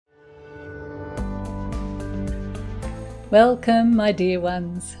Welcome, my dear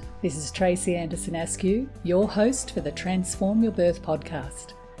ones. This is Tracy Anderson Askew, your host for the Transform Your Birth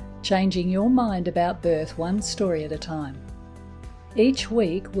podcast, changing your mind about birth one story at a time. Each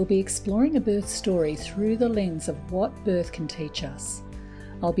week, we'll be exploring a birth story through the lens of what birth can teach us.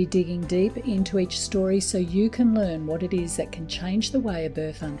 I'll be digging deep into each story so you can learn what it is that can change the way a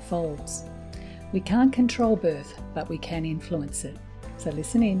birth unfolds. We can't control birth, but we can influence it. So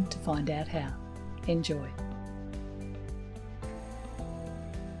listen in to find out how. Enjoy.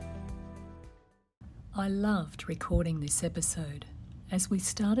 I loved recording this episode as we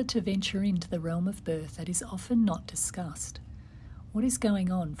started to venture into the realm of birth that is often not discussed. What is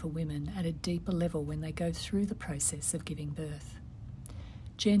going on for women at a deeper level when they go through the process of giving birth?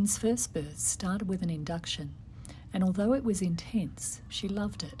 Jenn's first birth started with an induction, and although it was intense, she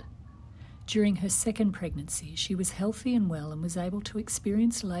loved it. During her second pregnancy, she was healthy and well and was able to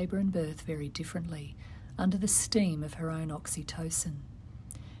experience labour and birth very differently, under the steam of her own oxytocin.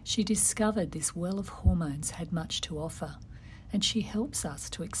 She discovered this well of hormones had much to offer, and she helps us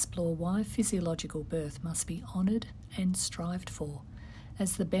to explore why physiological birth must be honoured and strived for,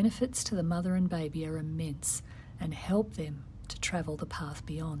 as the benefits to the mother and baby are immense and help them to travel the path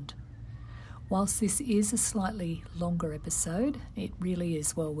beyond. Whilst this is a slightly longer episode, it really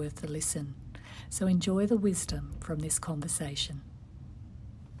is well worth the listen. So enjoy the wisdom from this conversation.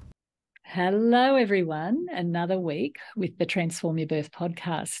 Hello, everyone. Another week with the Transform Your Birth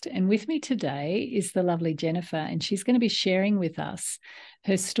podcast. And with me today is the lovely Jennifer, and she's going to be sharing with us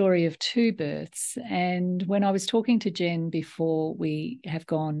her story of two births. And when I was talking to Jenn before we have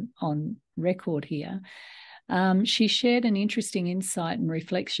gone on record here, she shared an interesting insight and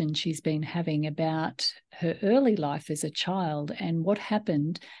reflection she's been having about her early life as a child and what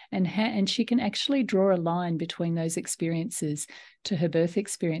happened, and she can actually draw a line between those experiences to her birth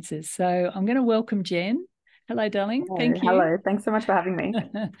experiences. So I'm going to welcome Jenn. Hello, darling. Hello. Thank you. Hello. Thanks so much for having me.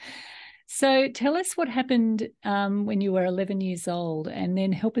 So tell us what happened when you were 11 years old, and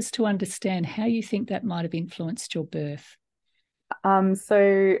then help us to understand how you think that might have influenced your birth.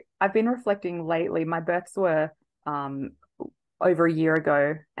 So I've been reflecting lately. My births were over a year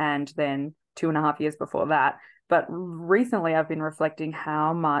ago and then 2.5 years before that. But recently I've been reflecting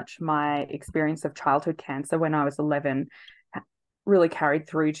how much my experience of childhood cancer when I was 11 really carried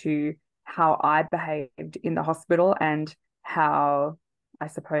through to how I behaved in the hospital and how I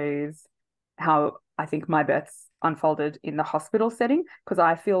think my births unfolded in the hospital setting, because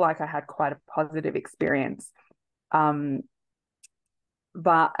I feel like I had quite a positive experience.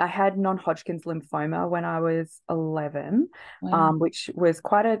 But I had non-Hodgkin's lymphoma when I was 11, Wow. which was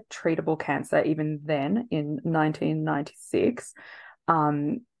quite a treatable cancer even then in 1996,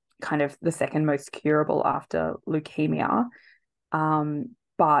 kind of the second most curable after leukemia.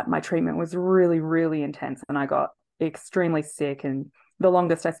 But my treatment was really, really intense and I got extremely sick. And the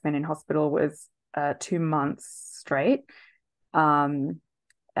longest I spent in hospital was 2 months straight. And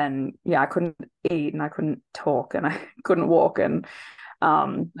yeah, I couldn't eat and I couldn't talk and I couldn't walk and I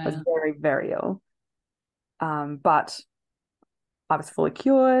was very, very ill. But I was fully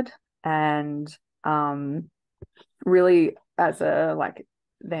cured and really as becoming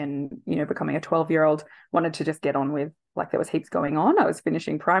a 12-year-old, wanted to just get on with, there was heaps going on. I was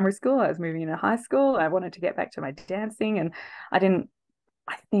finishing primary school. I was moving into high school. I wanted to get back to my dancing and I didn't,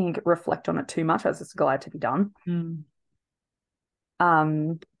 I think, reflect on it too much. I was just glad to be done.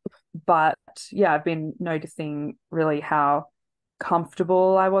 But yeah, I've been noticing really how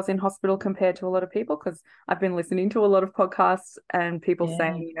comfortable I was in hospital compared to a lot of people, because I've been listening to a lot of podcasts and people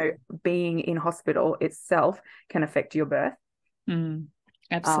saying, being in hospital itself can affect your birth.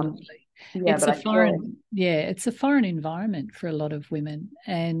 Absolutely. Yeah, it's a foreign environment for a lot of women,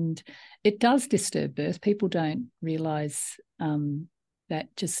 and it does disturb birth. People don't realise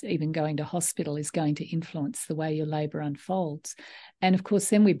that just even going to hospital is going to influence the way your labour unfolds. And of course,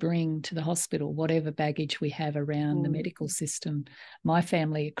 then we bring to the hospital whatever baggage we have around the medical system. My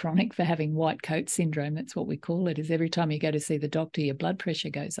family are chronic for having white coat syndrome. That's what we call it, is every time you go to see the doctor, your blood pressure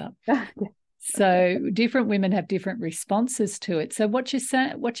goes up. So different women have different responses to it. So what you're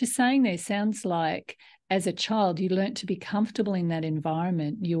saying there sounds like as a child, you learnt to be comfortable in that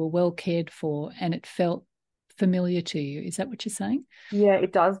environment. You were well cared for and it felt familiar to you. Is that what you're saying? Yeah,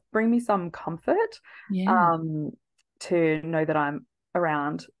 it does bring me some comfort to know that I'm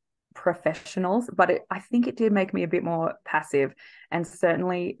around professionals, but I think it did make me a bit more passive. And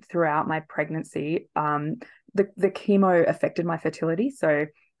certainly throughout my pregnancy, the chemo affected my fertility. So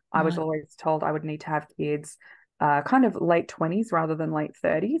I was always told I would need to have kids kind of late 20s rather than late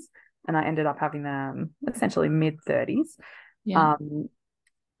 30s. And I ended up having them essentially mid 30s.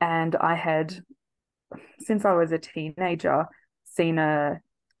 And I had since I was a teenager, seen a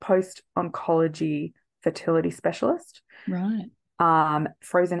post-oncology fertility specialist, Right.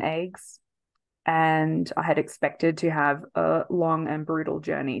 frozen eggs, and I had expected to have a long and brutal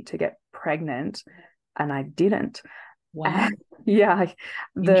journey to get pregnant, and I didn't. Wow. And yeah,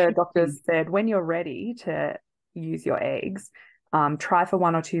 the Interesting. doctors said, when you're ready to use your eggs, try for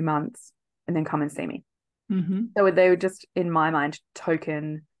 1 or 2 months and then come and see me. Mm-hmm. So they were just, in my mind,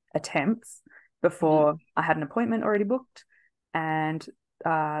 token attempts Yeah. before I had an appointment already booked. And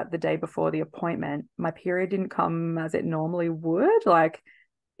the day before the appointment, my period didn't come as it normally would. Like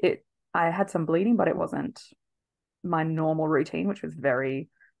it, I had some bleeding, but it wasn't my normal routine, which was very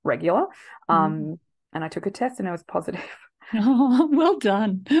regular. Mm. And I took a test and it was positive. Oh, well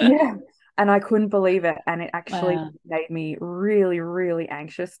done. Yeah. And I couldn't believe it. And it actually Wow. made me really, really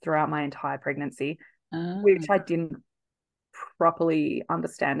anxious throughout my entire pregnancy, which I Ah, didn't properly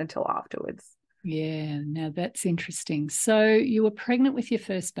understand until afterwards. yeah. Now that's interesting. So you were pregnant with your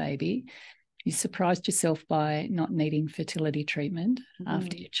first baby. You surprised yourself by not needing fertility treatment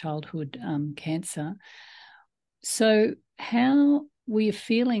after Mm. your childhood cancer. So how were you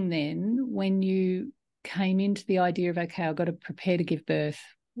feeling then when you came into the idea of, okay, I've got to prepare to give birth?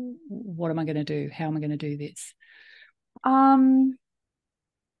 What am I going to do? How am I going to do this? Um,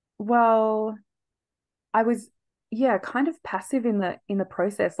 well, I was, yeah, kind of passive in the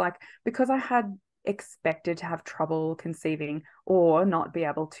process, like because I had expected to have trouble conceiving or not be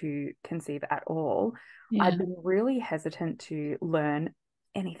able to conceive at all. Yeah. I'd been really hesitant to learn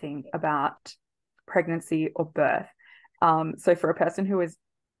anything about pregnancy or birth. So for a person who is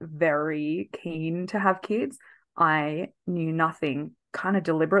very keen to have kids, I knew nothing, kind of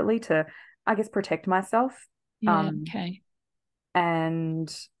deliberately to, I guess, protect myself. Yeah. Um, Okay.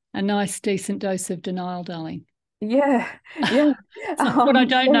 and A nice, decent dose of denial, darling. yeah, yeah. What I Um,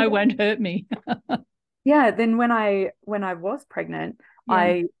 don't know won't hurt me. yeah, then when I was pregnant, Yeah.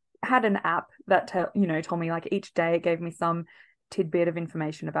 I had an app that told me like each day it gave me some tidbit of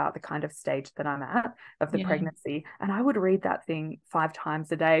information about the kind of stage that I'm at of the Yeah. pregnancy. And I would read that thing 5 times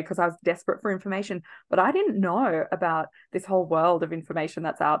a day because I was desperate for information. But I didn't know about this whole world of information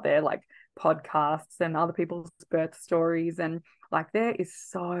that's out there, like podcasts and other people's birth stories. And like there is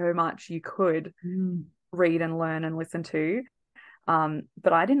so much you could Mm. read and learn and listen to.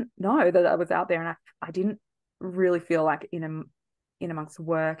 But I didn't know that I was out there, and I didn't really feel like in amongst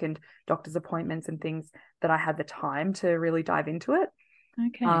work and doctor's appointments and things that I had the time to really dive into it.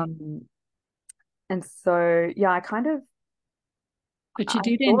 Okay. Um, and so yeah, But you I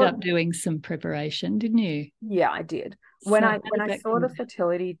did end thought, up doing some preparation, didn't you? yeah, I did. When So I how when did I that saw come the about?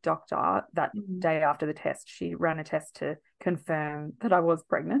 fertility doctor that Mm. day after the test, she ran a test to confirm that I was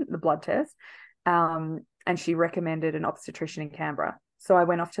pregnant, the blood test. And she recommended an obstetrician in Canberra. So I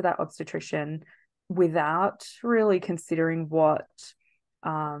went off to that obstetrician without really considering what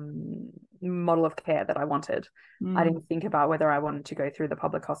model of care that I wanted. I Mm. didn't think about whether I wanted to go through the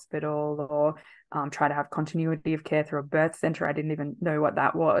public hospital or try to have continuity of care through a birth center. I didn't even know what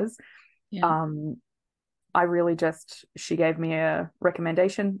that was. Yeah. Um, I really just, she gave me a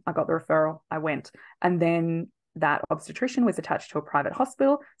recommendation. I got the referral. I went. And then that obstetrician was attached to a private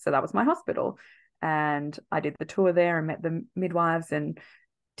hospital. So that was my hospital. And I did the tour there and met the midwives and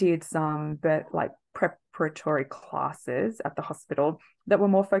did some like preparatory classes at the hospital that were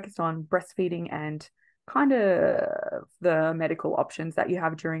more focused on breastfeeding and kind of the medical options that you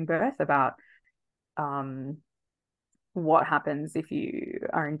have during birth about um, what happens if you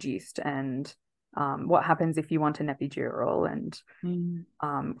are induced and what happens if you want an epidural and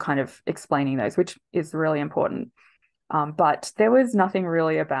Mm. kind of explaining those, which is really important. But there was nothing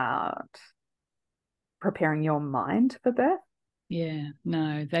really about preparing your mind for birth. Yeah,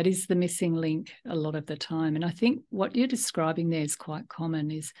 no, that is the missing link a lot of the time. And I think what you're describing there is quite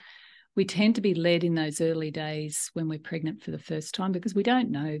common is we tend to be led in those early days when we're pregnant for the first time because we don't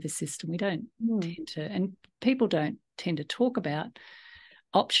know the system. We don't Mm. tend to, and people don't tend to talk about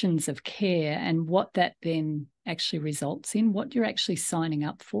options of care and what that then actually results in, what you're actually signing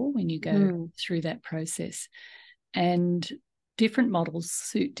up for when you go Mm. through that process. And different models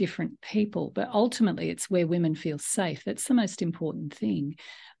suit different people, but ultimately it's where women feel safe. That's the most important thing.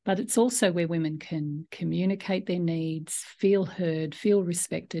 But it's also where women can communicate their needs, feel heard, feel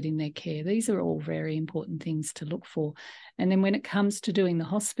respected in their care. These are all very important things to look for. And then when it comes to doing the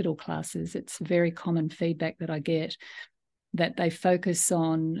hospital classes, it's very common feedback that I get that they focus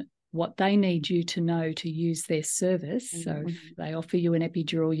on what they need you to know to use their service. So if they offer you an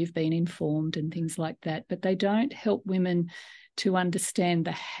epidural, you've been informed and things like that, but they don't help women to understand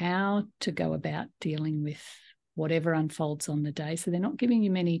the how to go about dealing with whatever unfolds on the day. So they're not giving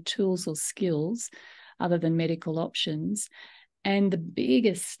you many tools or skills other than medical options. And the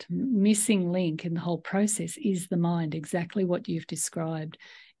biggest missing link in the whole process is the mind. Exactly what you've described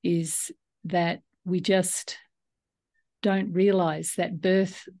is that we just don't realize that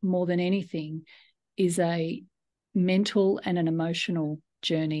birth, more than anything, is a mental and an emotional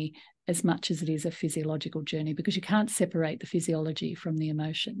journey as much as it is a physiological journey, because you can't separate the physiology from the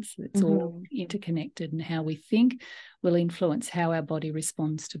emotions. It's all interconnected, and how we think will influence how our body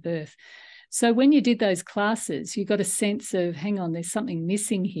responds to birth. So when you did those classes, you got a sense of, hang on, there's something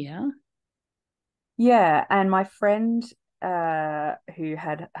missing here. Yeah, and my friend who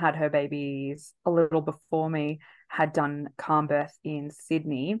had her babies a little before me had done calm birth in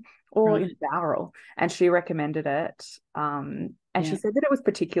Sydney or in Bowral, and she recommended it. And she said that it was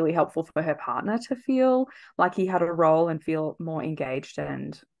particularly helpful for her partner to feel like he had a role and feel more engaged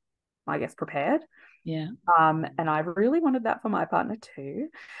and, I guess, prepared. Yeah. And I really wanted that for my partner too,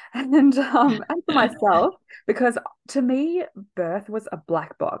 and for myself, because to me, birth was a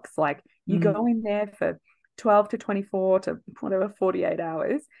black box. Like, you go in there for 12 to 24 to whatever 48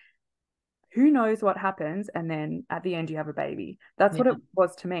 hours. Who knows what happens? And then at the end, you have a baby. That's what it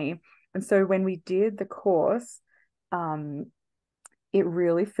was to me. And so when we did the course, it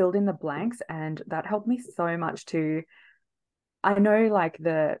really filled in the blanks, and that helped me so much to, I know, like,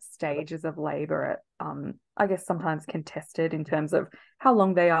 the stages of labor are, I guess, sometimes contested in terms of how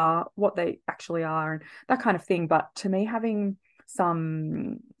long they are, what they actually are, and that kind of thing. But to me, having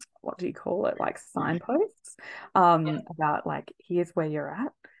some, what do you call it, like signposts about, like, here's where you're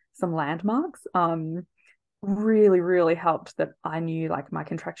at, some landmarks, really, really helped, that I knew, like, my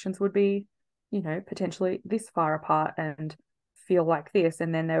contractions would be, potentially this far apart and feel like this,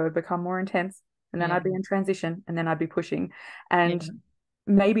 and then they would become more intense. And then I'd be in transition, and then I'd be pushing. And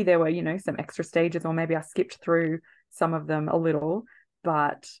maybe there were, some extra stages, or maybe I skipped through some of them a little,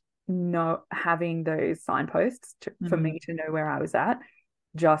 but no, having those signposts for me to know where I was at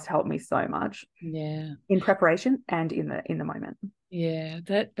just helped me so much. Yeah. In preparation and in the moment. Yeah,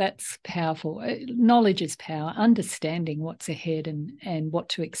 that's powerful. Knowledge is power. Understanding what's ahead and what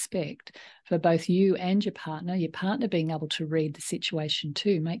to expect for both you and your partner being able to read the situation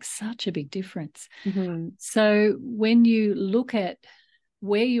too, makes such a big difference. So when you look at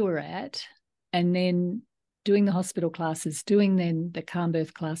where you were at, and then doing the hospital classes, doing then the calm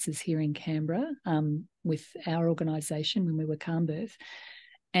birth classes here in Canberra with our organisation when we were calm birth,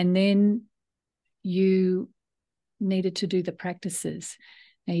 and then you needed to do the practices.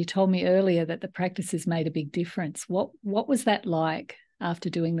 Now, you told me earlier that the practices made a big difference. What was that like after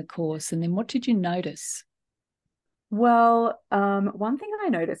doing the course? And then what did you notice? Well, one thing I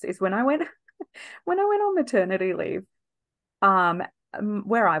noticed is when I went on maternity leave,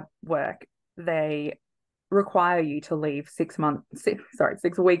 where I work, they require you to leave 6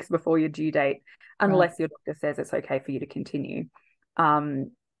 weeks before your due date, unless your doctor says it's okay for you to continue.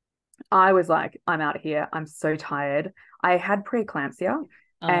 I was like, I'm out of here. I'm so tired. I had preeclampsia,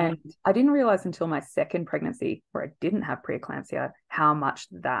 and I didn't realize until my second pregnancy, where I didn't have preeclampsia, how much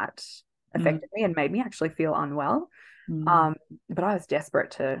that affected me and made me actually feel unwell. But I was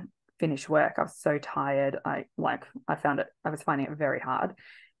desperate to finish work. I was so tired. I was finding it very hard.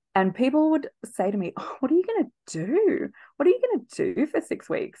 And people would say to me, "Oh, what are you going to do? What are you going to do for 6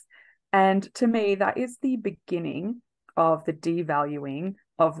 weeks?" And to me, that is the beginning of the devaluing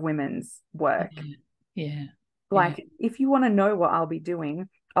of women's work. Like, if you want to know what I'll be doing,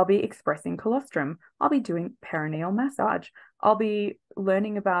 I'll be expressing colostrum. I'll be doing perineal massage. I'll be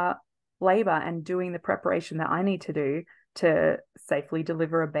learning about labor and doing the preparation that I need to do to safely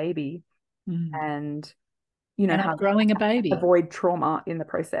deliver a baby and, and growing a baby. Avoid trauma in the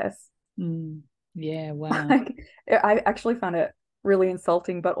process. Yeah, wow. Like, I actually found it really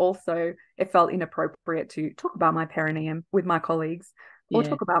insulting, but also it felt inappropriate to talk about my perineum with my colleagues or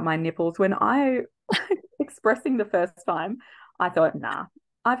talk about my nipples. When I expressing the first time, I thought, nah,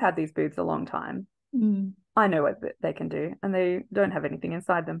 I've had these boobs a long time. I know what they can do, and they don't have anything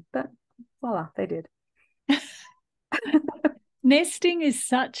inside them. But voila, they did. Nesting is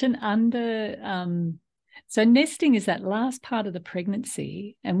such an so nesting is that last part of the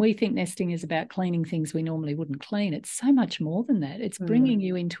pregnancy, and we think nesting is about cleaning things we normally wouldn't clean. It's so much more than that. It's bringing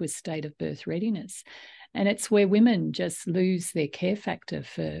you into a state of birth readiness. And it's where women just lose their care factor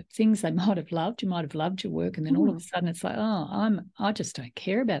for things they might have loved. You might have loved your work, and then all of a sudden it's like, oh, I just don't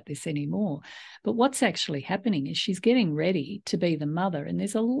care about this anymore. But what's actually happening is she's getting ready to be the mother, and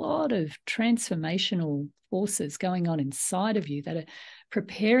there's a lot of transformational forces going on inside of you that are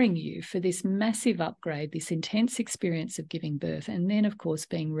preparing you for this massive upgrade, this intense experience of giving birth, and then, of course,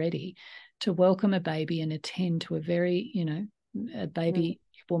 being ready to welcome a baby and attend to a very, a baby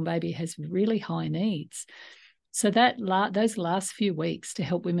born baby has really high needs. So those last few weeks to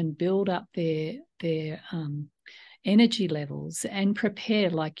help women build up their energy levels and prepare,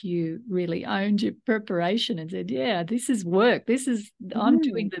 like you really owned your preparation and said, yeah, this is work. I'm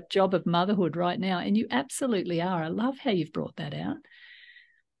doing the job of motherhood right now. And you absolutely are. I love how you've brought that out.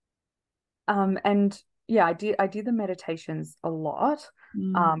 And yeah, I did the meditations a lot,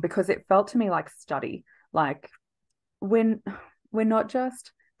 because it felt to me like study. Like when we're not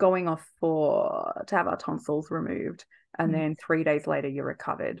just going off to have our tonsils removed and then 3 days later you're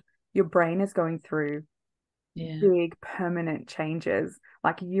recovered. Your brain is going through big permanent changes.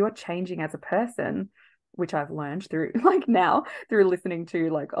 Like you are changing as a person, which I've learned through like now through listening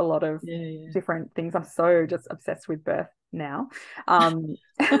to like a lot of different things. I'm so just obsessed with birth now.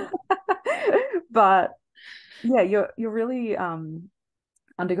 But yeah, you're really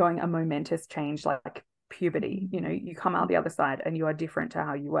undergoing a momentous change, like puberty. You know, you come out the other side and you are different to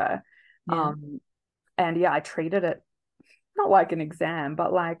how you were. And yeah, I treated it not like an exam,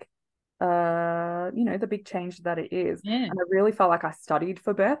 but like you know, the big change that it is. And I really felt like I studied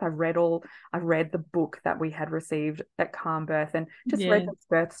for birth. I read the book that we had received at Calm Birth and just read those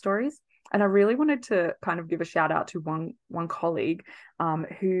birth stories. And I really wanted to kind of give a shout out to one colleague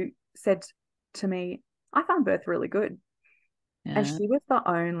who said to me, I found birth really good. And she was the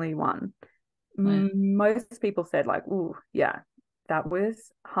only one. Most people said like, "Ooh, yeah, that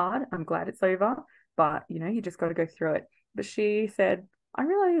was hard. I'm glad it's over, but you know, you just got to go through it." But she said, "I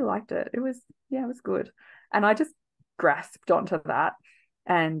really liked it. It was good." And I just grasped onto that.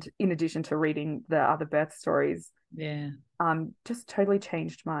 And in addition to reading the other birth stories, just totally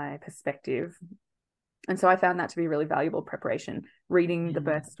changed my perspective. And so I found that to be really valuable preparation, reading the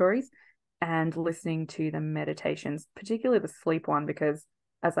birth stories and listening to the meditations, particularly the sleep one, because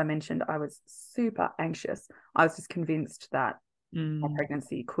as I mentioned, I was super anxious. I was just convinced that my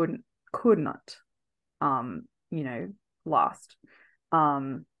pregnancy could not, you know, last.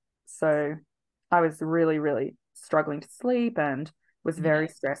 So I was really, really struggling to sleep and was very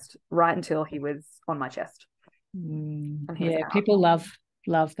stressed right until he was on my chest. And people love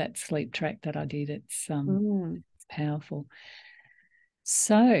that sleep track that I did. It's powerful.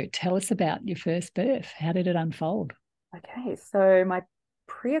 So tell us about your first birth. How did it unfold? Okay, so my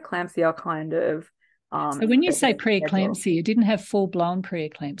preeclampsia kind of so when you say preeclampsia, you didn't have full-blown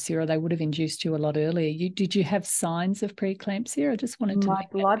preeclampsia, or they would have induced you a lot earlier. Did you have signs of preeclampsia? I just wanted to my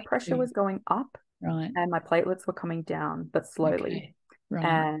blood pressure was going up, right, and my platelets were coming down, but slowly. Okay. Right.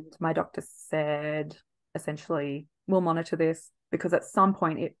 And my doctor said, essentially, we'll monitor this because at some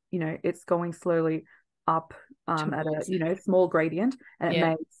point it's going slowly up at a small gradient, and it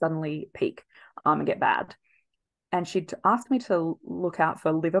may suddenly peak and get bad. And she'd asked me to look out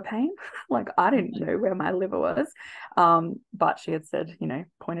for liver pain. Like I didn't know where my liver was. But she had said,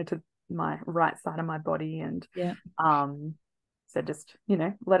 pointed to my right side of my body and said, just,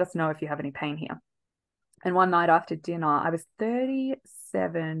 let us know if you have any pain here. And one night after dinner, I was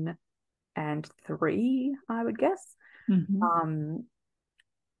 37 and 3, I would guess.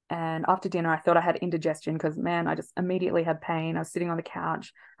 And after dinner, I thought I had indigestion because, man, I just immediately had pain. I was sitting on the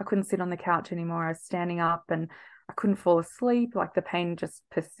couch. I couldn't sit on the couch anymore. I was standing up and I couldn't fall asleep. Like the pain just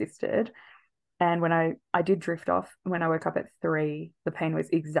persisted. And when I did drift off, when I woke up at 3, the pain was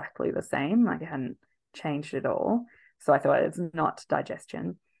exactly the same. Like it hadn't changed at all. So I thought it's not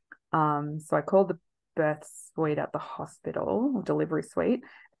digestion. So I called the birth suite at the hospital, or delivery suite,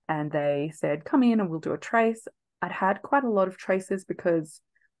 and they said, come in and we'll do a trace. I'd had quite a lot of traces because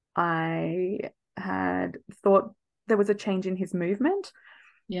I had thought there was a change in his movement.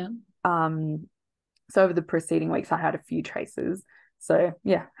 So over the preceding weeks, I had a few traces. So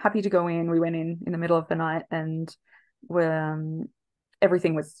yeah, happy to go in. We went in the middle of the night and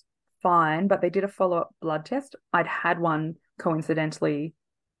everything was fine, but they did a follow-up blood test. I'd had one coincidentally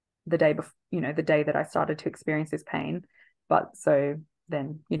the day before, the day that I started to experience this pain. But so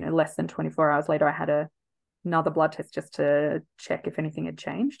then, less than 24 hours later, I had another blood test just to check if anything had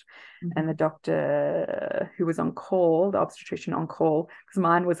changed. And the doctor who was on call, the obstetrician on call, because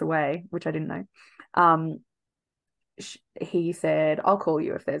mine was away, which I didn't know, he said, I'll call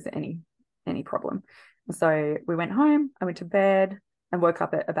you if there's any problem. So we went home, I went to bed and woke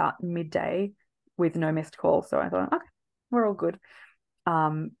up at about midday with no missed call. So I thought, okay, we're all good.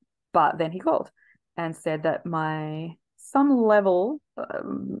 But then he called and said that some level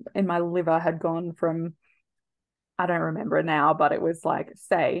in my liver had gone from, I don't remember now, but it was like,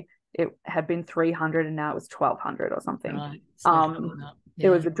 say it had been 300 and now it was 1200 or something. Right. So it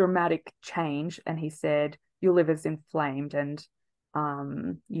was a dramatic change. And he said, your liver's inflamed and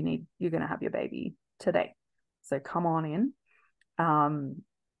you're going to have your baby today. So come on in.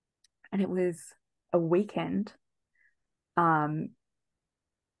 and it was a weekend.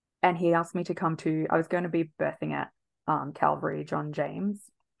 And he asked me to come to, I was going to be birthing at Calvary John James.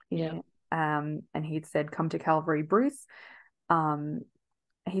 Yeah. And he'd said, come to Calvary Bruce.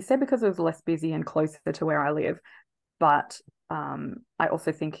 He said because it was less busy and closer to where I live, but I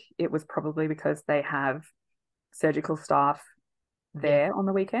also think it was probably because they have surgical staff Yeah. there on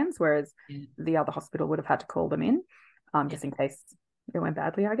the weekends, whereas Yeah. the other hospital would have had to call them in, just in case it went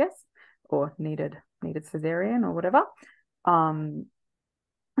badly, I guess, or needed cesarean or whatever.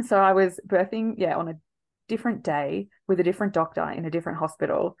 So I was birthing, on a different day with a different doctor in a different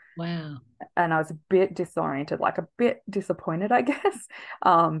hospital, Wow. and I was a bit disoriented, like a bit disappointed, I guess.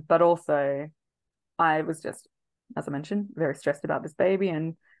 But also I was just, as I mentioned, very stressed about this baby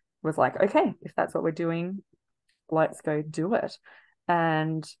and was like, okay, if that's what we're doing, let's go do it.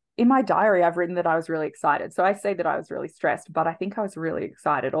 And in my diary, I've written that I was really excited. So I say that I was really stressed, but I think I was really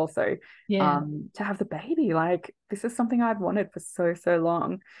excited also Yeah. to have the baby. Like, this is something I'd wanted for so, so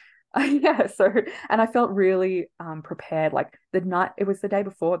long. Yeah. So, and I felt really prepared. Like the night, it was the day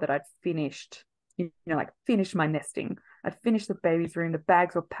before that I'd finished, like finished my nesting. I'd finished the baby's room. The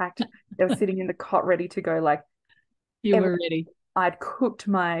bags were packed. They were sitting in the cot ready to go. Like, You were ready. I'd cooked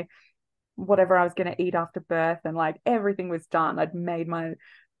my whatever I was going to eat after birth, and like everything was done. I'd made my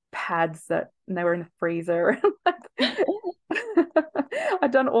pads and they were in the freezer.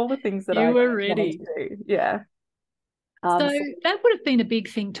 I'd done all the things that You I were wanted ready. to do. Yeah. So So, that would have been a big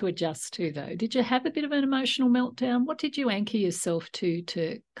thing to adjust to, though. Did you have a bit of an emotional meltdown? What did you anchor yourself to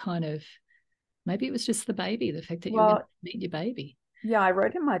kind of, maybe it was just the baby, the fact that you were going to well, meet your baby? yeah, I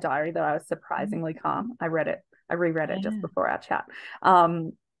wrote in my diary that I was surprisingly calm. I reread it just Yeah. before our chat.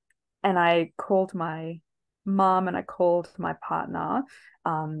 Um, and I called my mum and I called my partner,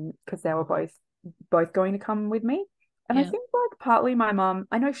 because they were both going to come with me. And I Yeah. think like partly my mum,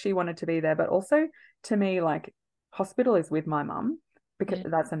 I know she wanted to be there, but also to me, like hospital is with my mum because Yeah.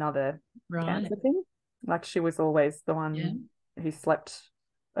 that's another Right. cancer thing. Like she was always the Yeah. one who slept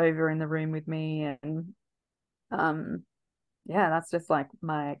over in the room with me, and um yeah, that's just like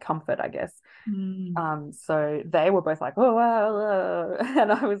my comfort, I guess. Mm. So they were both like, oh, wow,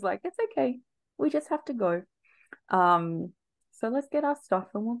 and I was like, it's okay, we just have to go. Um, so let's get our stuff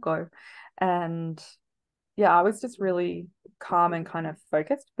and we'll go. And yeah, I was just really calm and kind of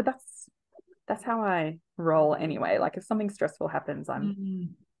focused, but that's how I roll anyway. Like if something stressful happens, I'm Mm.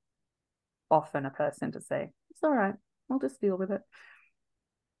 often a person to say, it's all right, I'll just deal with it.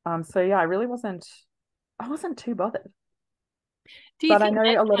 So yeah, I wasn't too bothered, Do you but I think know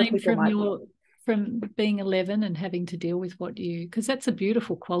that a lot of came people from might be. from being 11 and having to deal with because that's a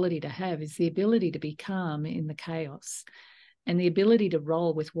beautiful quality to have, is the ability to be calm in the chaos and the ability to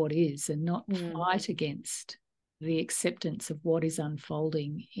roll with what is and not fight against the acceptance of what is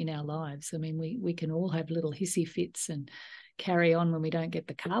unfolding in our lives. I mean, we can all have little hissy fits and carry on when we don't get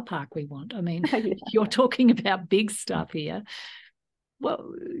the car park we want. I mean, Yeah. you're talking about big stuff here.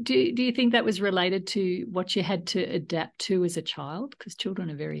 Well, do you think that was related to what you had to adapt to as a child? Because children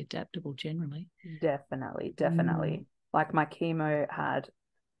are very adaptable generally. Definitely, Mm. definitely. Like my chemo had,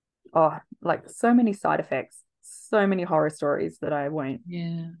 oh, like so many side effects, so many horror stories that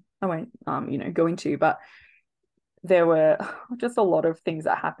Yeah. I won't go into, but there were just a lot of things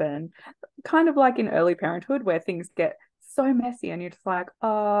that happen, kind of like in early parenthood where things get so messy and you're just like,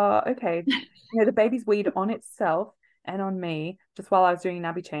 oh, okay, the baby's weed on itself and on me. Just while I was doing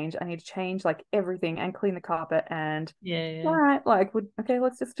nappy change, I need to change like everything and clean the carpet and all Yeah. right, like okay,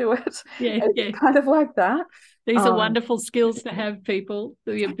 let's just do it. Yeah. Yeah. It's kind of like that. These are Um, wonderful skills to have, people.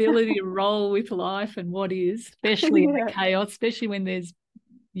 The ability to roll with life and what is, especially in the yeah, chaos, especially when there's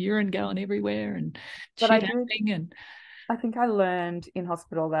urine going everywhere and but shit happening. And I think I learned in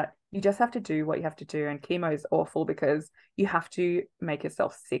hospital that you just have to do what you have to do, and chemo is awful because you have to make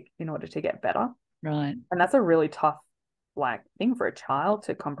yourself sick in order to get better. right. And that's a really tough like thing for a child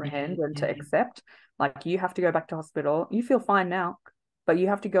to Yeah. comprehend and to Yeah. accept. Like you have to go back to hospital. You feel fine now, but you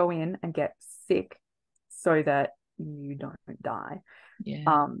have to go in and get sick so that you don't die. Yeah.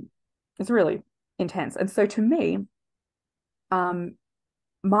 Um, it's really intense. And so to me, um,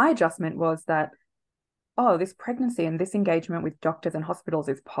 my adjustment was that, oh, this pregnancy and this engagement with doctors and hospitals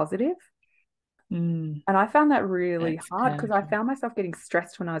is positive. Mm, And I found that really that's hard because I powerful. found myself getting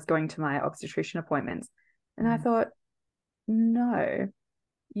stressed when I was going to my obstetrician appointments. And I Mm, thought, no,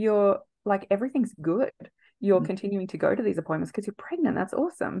 you're like, everything's good. You're mm, continuing to go to these appointments because you're pregnant. That's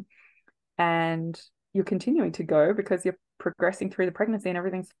awesome. And you're continuing to go because you're progressing through the pregnancy and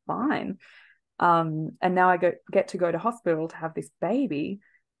everything's fine. And now get to go to hospital to have this baby,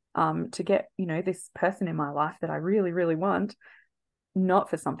 to get, this person in my life that I really, really want. not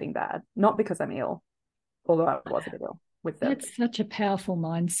for something bad, not because I'm ill, although I was a bit ill with them. That's such a powerful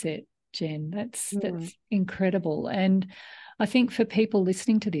mindset, Jen. That's Mm. that's incredible. And I think for people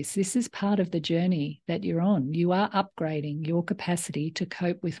listening to this is part of the journey that you're on. You are upgrading your capacity to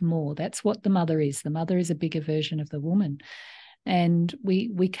cope with more. That's what the mother is. The mother is a bigger version of the woman. And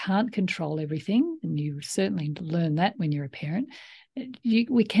we can't control everything. And you certainly learn that when you're a parent.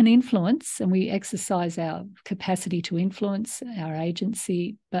 We can influence, and we exercise our capacity to influence, our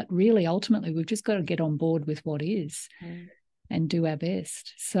agency, but really ultimately we've just got to get on board with what is and do our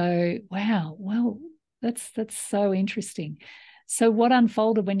best. So wow, well, that's so interesting. So what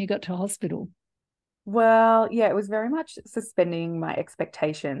unfolded when you got to hospital? Well, yeah, it was very much suspending my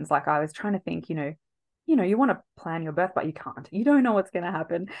expectations. Like I was trying to think, you want to plan your birth, but you can't. You don't know what's going to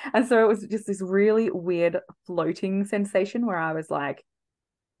happen. And so it was just this really weird floating sensation where I was like,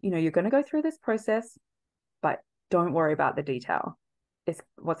 you're going to go through this process, but don't worry about the detail. It's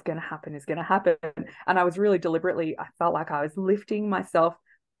what's going to happen is going to happen. And I was really deliberately, I felt like I was lifting myself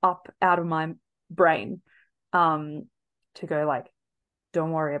up out of my brain, to go like,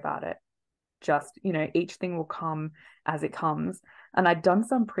 don't worry about it. Just, each thing will come as it comes. And I'd done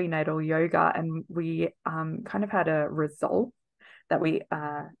some prenatal yoga, and we kind of had a resolve that we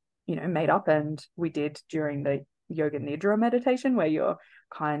made up, and we did during the yoga nidra meditation, where you're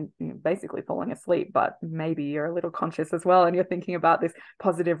basically falling asleep, but maybe you're a little conscious as well, and you're thinking about this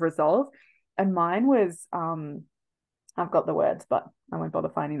positive resolve. And mine was I've got the words, but I won't bother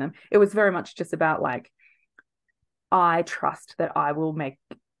finding them. It was very much just about like, I trust that I will make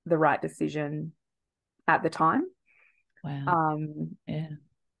the right decision at the time. Wow. Yeah.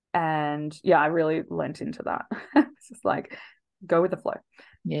 And yeah, I really lent into that. It's just like, go with the flow.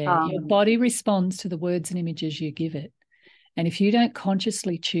 Yeah. Your body responds to the words and images you give it. And if you don't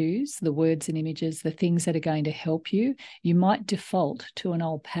consciously choose the words and images, the things that are going to help you, you might default to an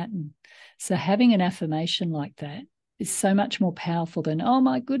old pattern. So having an affirmation like that is so much more powerful than, oh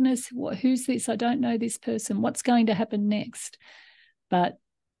my goodness, who's this? I don't know this person. What's going to happen next? But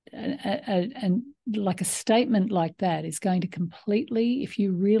and like a statement like that is going to completely, if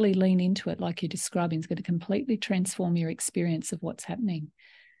you really lean into it, like you're describing, is going to completely transform your experience of what's happening.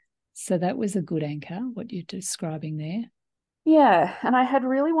 So that was a good anchor, what you're describing there. Yeah. And I had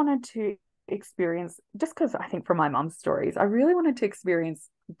really wanted to experience, just because I think from my mum's stories, I really wanted to experience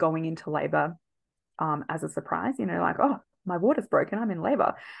going into labor as a surprise, like, oh, my water's broken, I'm in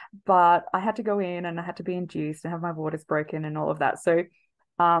labor. But I had to go in and I had to be induced and have my waters broken and all of that. So,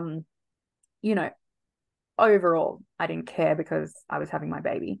 um, you know, overall, I didn't care because I was having my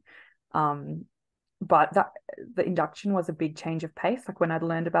baby. But the induction was a big change of pace. Like when I'd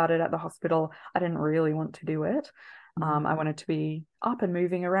learned about it at the hospital, I didn't really want to do it. I wanted to be up and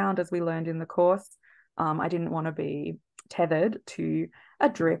moving around, as we learned in the course. I didn't want to be tethered to a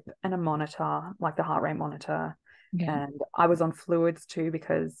drip and a monitor, like the heart rate monitor. Yeah. And I was on fluids too,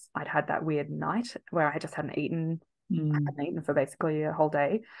 because I'd had that weird night where I just hadn't eaten. I hadn't eaten for basically a whole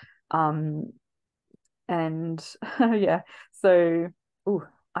day. And yeah, so,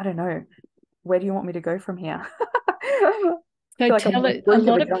 I don't know. Where do you want me to go from here? I So feel like I'm tell the it a brink of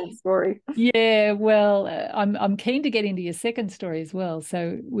lot a of giant story. yeah, well, I'm keen to get into your second story as well.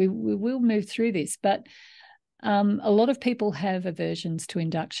 So we will move through this, but a lot of people have aversions to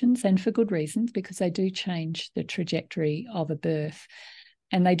inductions, and for good reasons, because they do change the trajectory of a birth,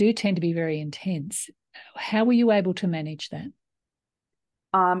 and they do tend to be very intense. How were you able to manage that?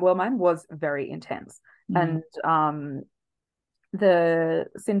 Well, mine was very intense, and the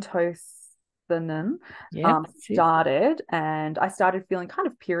syntocinon Yep. started, and I started feeling kind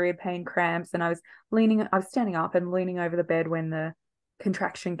of period pain cramps, and I was standing up and leaning over the bed when the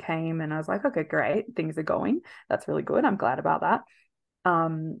contraction came, and I was like, okay, great, things are going. That's really good. I'm glad about that.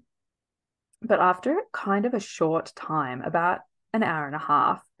 Um, but after kind of a short time, about an hour and a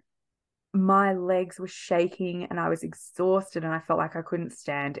half, my legs were shaking and I was exhausted and I felt like I couldn't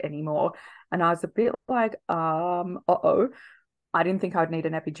stand anymore. And I was a bit like, uh-oh. I didn't think I'd need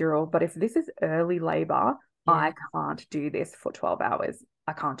an epidural, but if this is early labor, I can't do this for 12 hours.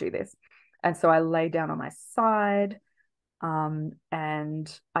 I can't do this. And so I lay down on my side, and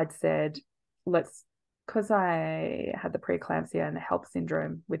I'd said, because I had the preeclampsia and the HELP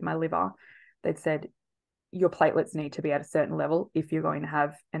syndrome with my liver, they'd said, your platelets need to be at a certain level if you're going to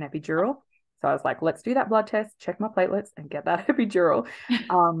have an epidural. So I was like, let's do that blood test, check my platelets, and get that epidural.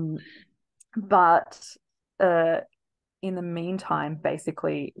 But in the meantime,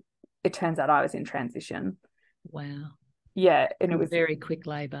 basically, it turns out I was in transition. Wow. Yeah, and it was very quick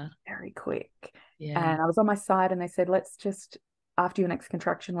labor. very quick. Yeah. And I was on my side, and they said, let's just, after your next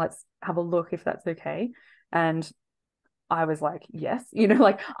contraction, let's have a look if that's okay. And I was like, yes, you know,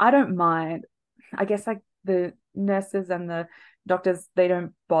 like I don't mind. I guess like the nurses and the doctors, they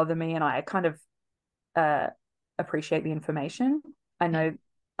don't bother me, and I kind of uh appreciate the information. I Yeah. know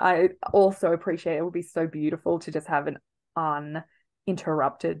I also appreciate it would be so beautiful to just have an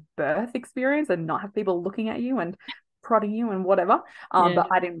uninterrupted birth experience and not have people looking at you and prodding you and whatever. Yeah. But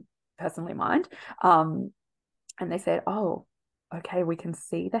I didn't personally mind. Um, and they said, "Oh, okay, we can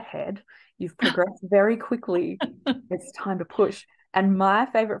see the head. You've progressed very quickly. It's time to push." And my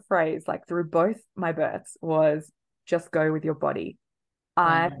favorite phrase, like through both my births, was just go with your body.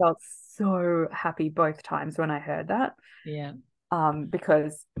 I Wow. felt so happy both times when I heard that, Yeah.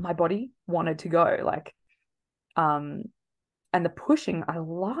 because my body wanted to go. Like, um, and the pushing I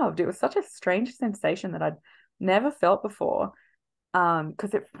loved. It was such a strange sensation that I'd never felt before.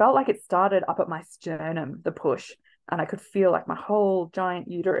 Because it felt like it started up at my sternum, the push, and I could feel like my whole giant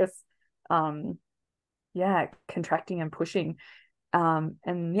uterus, um, yeah, contracting and pushing.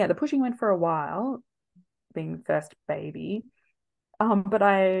 And yeah, the pushing went for a while, being first baby. But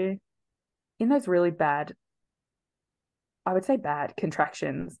in those really bad, I would say bad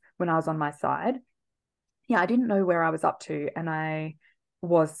contractions when I was on my side, yeah, I didn't know where I was up to, and I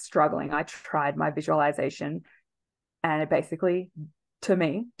was struggling. I tried my visualization, and it basically, to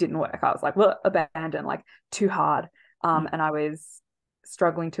me, didn't work. I was like, well, abandoned, like too hard. Mm. And I was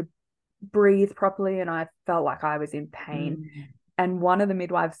struggling to breathe properly, and I felt like I was in pain. Mm. And one of the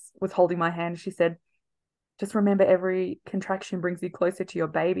midwives was holding my hand. She said, just remember every contraction brings you closer to your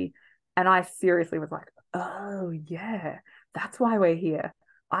baby. And I seriously was like, oh, yeah, that's why we're here.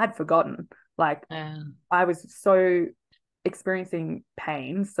 I'd forgotten. Like, Wow. I was so experiencing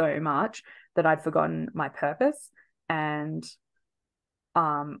pain so much that I'd forgotten my purpose. And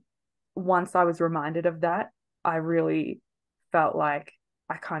um, once I was reminded of that, I really felt like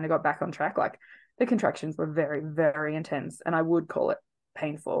I kind of got back on track. Like the contractions were very, very intense, and I would call it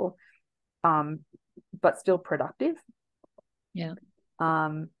painful, um, but still productive. Yeah.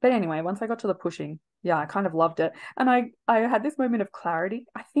 But anyway, once I got to the pushing, yeah, I kind of loved it. And I had this moment of clarity.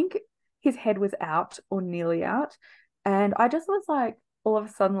 I think his head was out or nearly out. And I just was like, all of a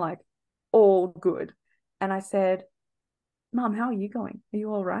sudden, like, all good. And I said, Mum, how are you going? Are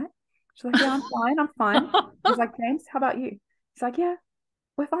you all right? She's like, yeah, I'm fine. I'm fine. I was like, James, how about you? He's like, yeah,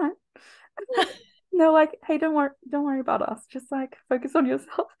 we're fine. And they're like, hey, don't worry about us. Just like focus on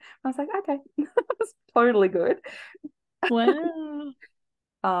yourself. I was like, okay, it's totally good. Wow.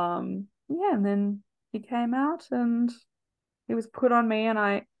 Yeah, and then he came out and he was put on me,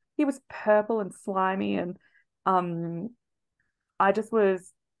 and he was purple and slimy, and um I just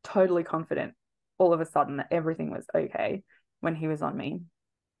was totally confident all of a sudden that everything was okay when he was on me.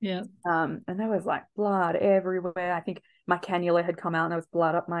 Yeah. And there was like blood everywhere. I think my cannula had come out and there was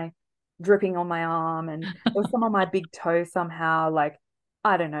blood up my dripping on my arm, and there was some on my big toe somehow. Like,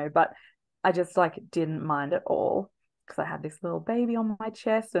 I don't know, but I just like didn't mind at all because I had this little baby on my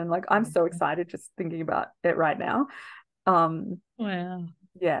chest, and like I'm so excited just thinking about it right now. Um, Wow.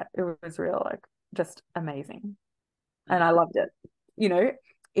 yeah, it was real, like just amazing. And I loved it. You know,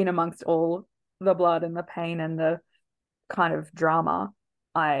 in amongst all the blood and the pain and the kind of drama,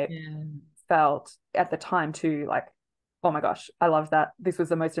 I Yeah. felt at the time too, like, oh my gosh, I love that. This was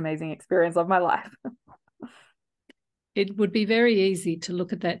the most amazing experience of my life. It would be very easy to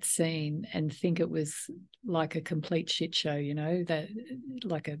look at that scene and think it was like a complete shit show, you know, that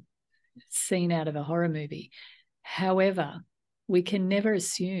like a scene out of a horror movie. However, we can never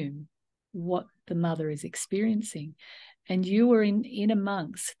assume what the mother is experiencing. And you were in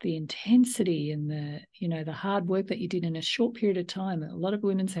amongst the intensity and the hard work that you did in a short period of time. A lot of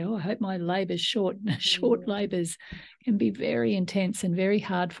women say, oh, I hope my labour's short. Short labours can be very intense and very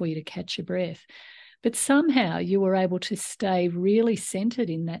hard for you to catch your breath. But somehow you were able to stay really centered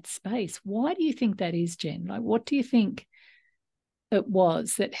in that space. Why do you think that is, Jen? Like, what do you think it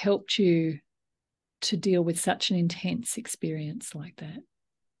was that helped you to deal with such an intense experience like that?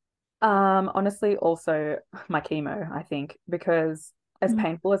 Honestly, also my chemo, I think, because as Mm.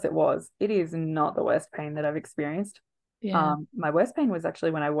 painful as it was, it is not the worst pain that I've experienced. Yeah. My worst pain was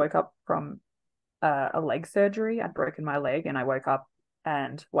actually when I woke up from a leg surgery. I'd broken my leg and I woke up,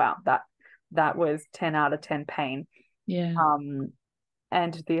 and wow, that was 10 out of 10 pain. Yeah. Um,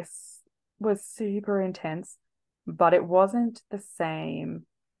 and this was super intense, but it wasn't the same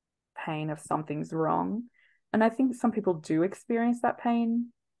pain of something's wrong. And I think some people do experience that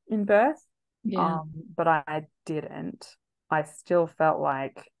pain in birth, Yeah. but I didn't. I still felt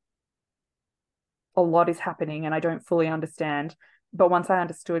like a lot is happening and I don't fully understand. But once I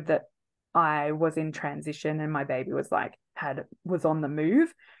understood that I was in transition and my baby was like was on the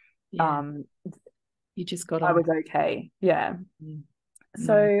move, Yeah. um, You just got I on. was okay. Yeah. Mm. Mm.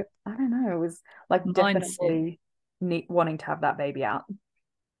 So I don't know. It was like Mindset. definitely wanting to have that baby out.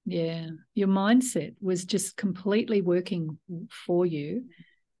 Yeah. Your mindset was just completely working for you,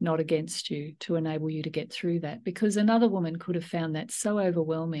 not against you, to enable you to get through that. Because another woman could have found that so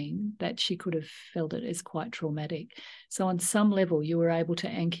overwhelming that she could have felt it as quite traumatic. So, on some level, you were able to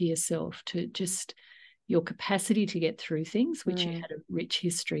anchor yourself to just your capacity to get through things, which you had a rich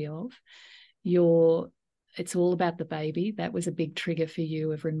history of. Your It's all about the baby. That was a big trigger for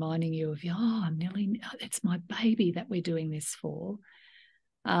you of reminding you of, oh, it's my baby that we're doing this for.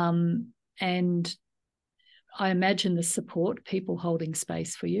 And I imagine the support, people holding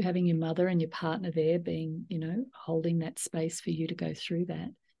space for you, having your mother and your partner there being, holding that space for you to go through that,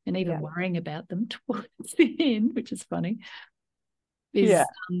 and even worrying about them towards the end, which is funny, is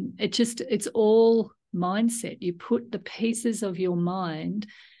it's all mindset. You put the pieces of your mind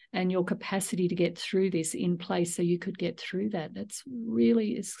and your capacity to get through this in place so you could get through that. That's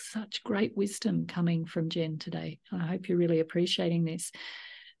really is such great wisdom coming from Jenn today. I hope you're really appreciating this.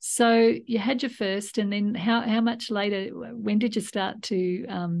 So you had your first, and then how much later, when did you start to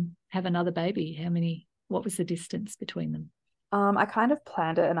have another baby? What was the distance between them? I kind of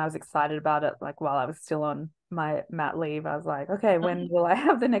planned it and I was excited about it. Like while I was still on my mat leave, I was like, okay, when will I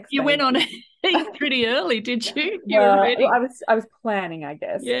have the next You baby? went on pretty early, did you? You were Well, ready. I was planning, I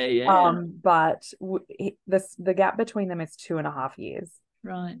guess. Yeah. But the gap between them is 2.5 years.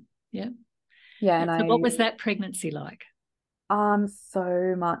 Right. Yeah. Yeah, And and so what was that pregnancy like?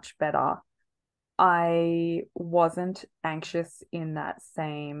 so much better. I wasn't anxious in that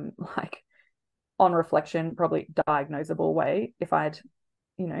same, like, on reflection, probably diagnosable way if I'd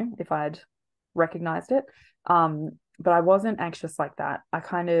recognized it. But I wasn't anxious like that. I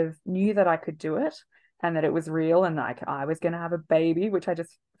kind of knew that I could do it and that it was real and like I was going to have a baby, which I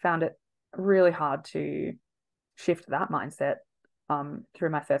just found it really hard to shift that mindset through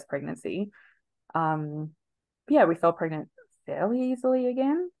my first pregnancy. Yeah, we fell pregnant fairly easily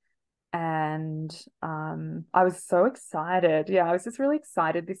again. And I was so excited. Yeah, I was just really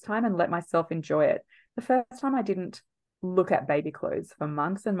excited this time and let myself enjoy it. The first time I didn't look at baby clothes for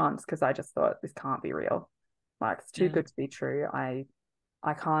months and months because I just thought this can't be real. Like it's too Yeah. good to be true. I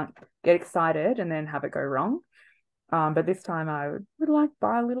can't get excited and then have it go wrong. But this time I would like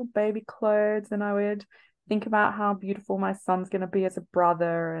buy little baby clothes and I would think about how beautiful my son's gonna be as a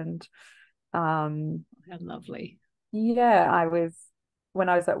brother and How lovely. yeah, when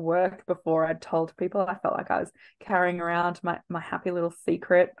I was at work before I'd told people I felt like I was carrying around my happy little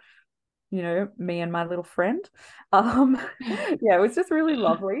secret, me and my little friend. Yeah, it was just really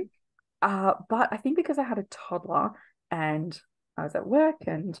lovely. But I think because I had a toddler and I was at work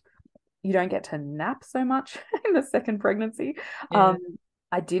and you don't get to nap so much in the second pregnancy, Yeah.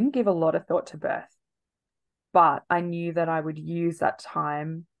 I didn't give a lot of thought to birth, but I knew that I would use that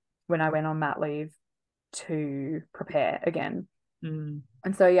time when I went on mat leave to prepare again. Mm.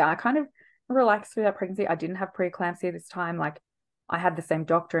 And so, yeah, I kind of relaxed through that pregnancy. I didn't have preeclampsia this time. Like, I had the same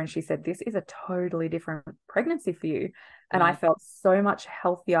doctor, and she said, this is a totally different pregnancy for you. And I Yeah. felt so much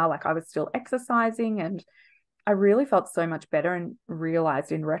healthier. Like, I was still exercising, and I really felt so much better and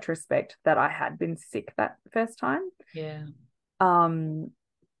realized in retrospect that I had been sick that first time. Yeah. Um,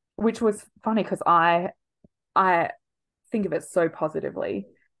 which was funny because I think of it so positively,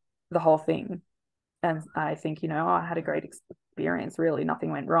 the whole thing. And I think, I had a great experience. Really,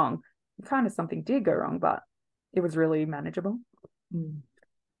 nothing went wrong. Kind of something did go wrong, but it was really manageable.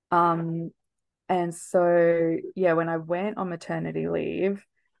 Mm. And so, yeah, when I went on maternity leave,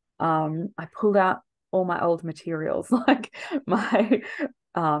 I pulled out all my old materials, like my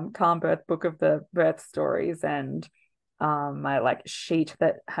calm birth book of the birth stories and my like sheet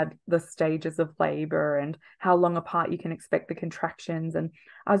that had the stages of labor and how long apart you can expect the contractions. And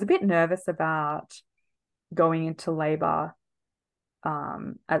I was a bit nervous about going into labor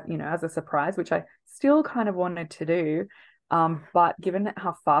as a surprise, which I still kind of wanted to do. But given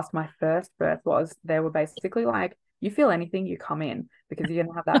how fast my first birth was, they were basically like, you feel anything, you come in because you're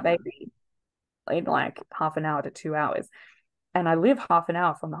gonna have that baby in like half an hour to 2 hours. And I live half an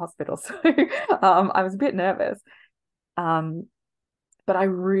hour from the hospital. So I was a bit nervous. But I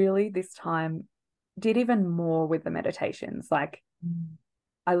really this time did even more with the meditations. Like Mm.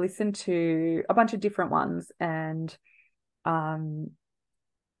 I listened to a bunch of different ones and um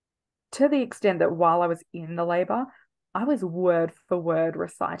to the extent that while I was in the labor, I was word for word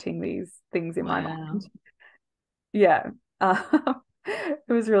reciting these things in my Wow. mind. Yeah.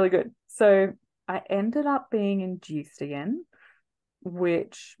 It was really good. So I ended up being induced again,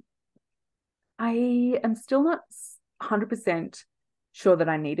 which I am still not 100% sure that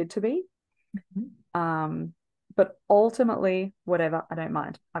I needed to be. But ultimately, whatever, I don't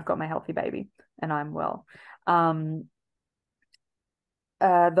mind. I've got my healthy baby and I'm well. Um,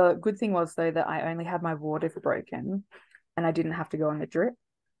 the good thing was though that I only had my waters broken and I didn't have to go on the drip,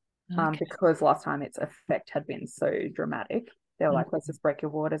 Okay. because last time its effect had been so dramatic. They were Mm. like, let's just break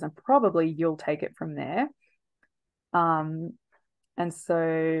your waters and probably you'll take it from there. Um, and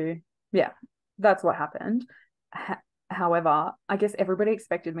so, yeah, that's what happened. However, I guess everybody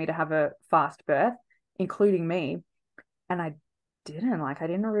expected me to have a fast birth, including me. And I didn't. Like, I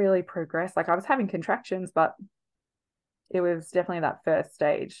didn't really progress. Like, I was having contractions, but it was definitely that first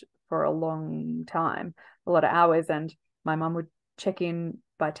stage for a long time, a lot of hours. And my mum would check in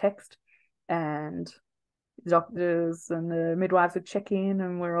by text, and the doctors and the midwives would check in,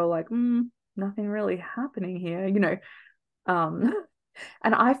 and we're all like, nothing really happening here, you know. Um,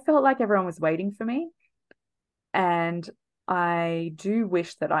 and I felt like everyone was waiting for me. And I do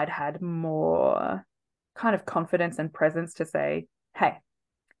wish that I'd had more kind of confidence and presence to say, hey,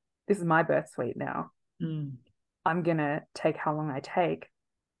 this is my birth suite now. Mm. I'm going to take how long I take,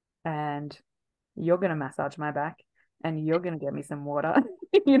 and you're going to massage my back, and you're going to get me some water.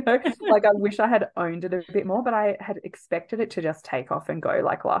 You know, like I wish I had owned it a bit more, but I had expected it to just take off and go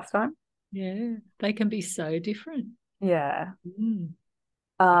like last time. Yeah, they can be so different. Yeah. Mm.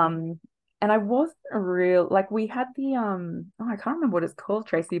 Um, and I wasn't a real like we had the oh, I can't remember what it's called,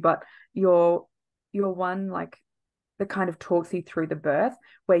 Tracy, but your your one like that kind of talks you through the birth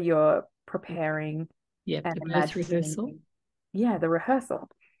where you're preparing Yep, and the birth rehearsal. imagining. Yeah, the rehearsal.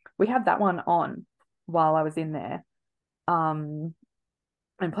 We had that one on while I was in there. Um,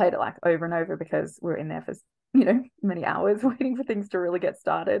 and played it like over and over because we were in there for, many hours waiting for things to really get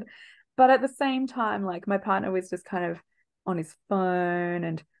started. But at the same time, like my partner was just kind of on his phone,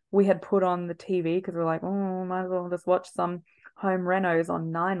 and we had put on the TV because we are like, oh, might as well just watch some home renos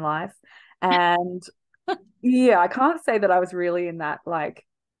on Nine Life. And yeah, I can't say that I was really in that like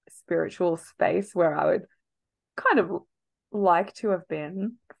spiritual space where I would kind of like to have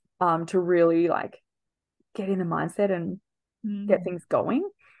been, to really like get in the mindset and get Mm. things going.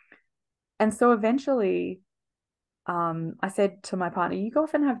 And so eventually, I said to my partner, you go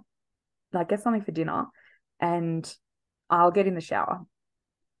off and have like get something for dinner, and I'll get in the shower.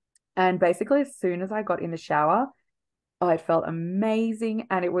 And basically, as soon as I got in the shower, I felt amazing.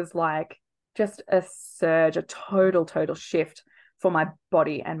 And it was like just a surge, a total shift for my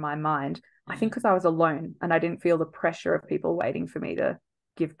body and my mind. I think because I was alone and I didn't feel the pressure of people waiting for me to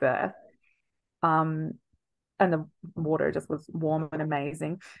give birth. Um, and the water just was warm and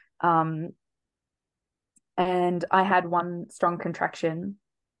amazing. Um, and I had one strong contraction,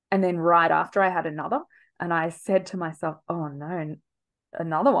 and then right after I had another, and I said to myself, oh no,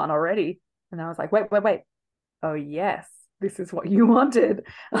 another one already. And I was like, wait. Oh yes, this is what you wanted.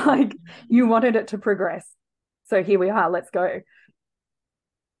 Like you wanted it to progress. So here we are, let's go.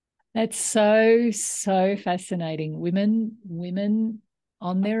 That's so fascinating. Women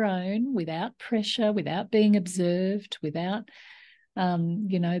on their own, without pressure, without being observed, without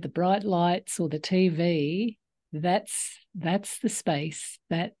the bright lights or the TV. That's the space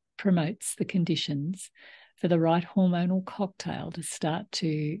that promotes the conditions for the right hormonal cocktail to start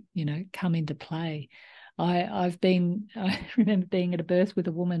to, come into play. I remember being at a birth with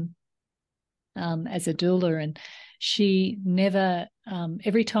a woman as a doula, and she never,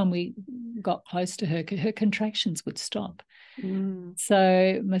 every time we got close to her contractions would stop. Mm.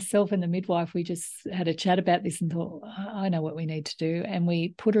 So myself and the midwife, we just had a chat about this and thought, I know what we need to do. And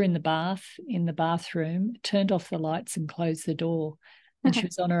we put her in the bathroom, turned off the lights and closed the door. And she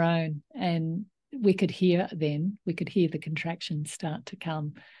was on her own. And we could hear the contractions start to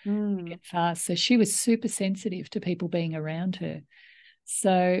come Mm. get fast. So she was super sensitive to people being around her.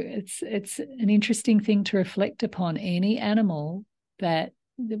 So it's an interesting thing to reflect upon. Any animal that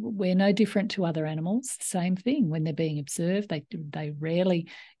we're no different to other animals. Same thing when they're being observed. They rarely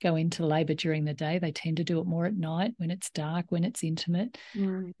go into labour during the day. They tend to do it more at night when it's dark, when it's intimate,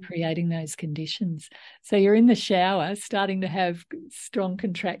 Mm. creating those conditions. So you're in the shower, starting to have strong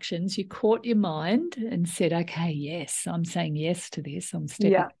contractions. You caught your mind and said, "Okay, yes, I'm saying yes to this. I'm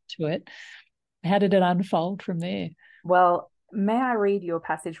stepping Yeah. into it." How did it unfold from there? Well, may I read your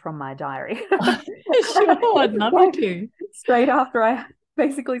passage from my diary? Sure, I'd love you Like to. straight after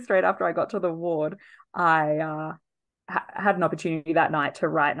I got to the ward, I had an opportunity that night to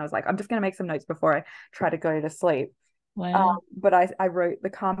write, and I was like, I'm just going to make some notes before I try to go to sleep. Wow. But I wrote the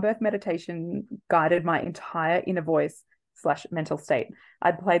calm birth meditation guided my entire inner voice / mental state.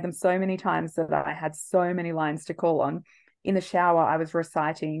 I'd played them so many times that I had so many lines to call on. In the shower, I was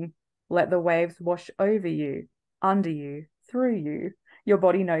reciting, let the waves wash over you, under you, through you. your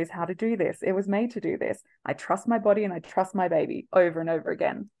body knows how to do this. It was made to do this. I trust my body and I trust my baby over and over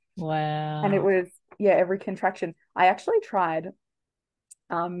again. And it Wow. was, yeah, every contraction. I actually tried,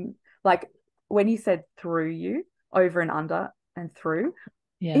 like when you said through you, over and under and through,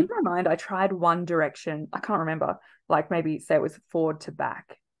 Yeah. in my mind, I tried one direction. I can't remember, like maybe say it was forward to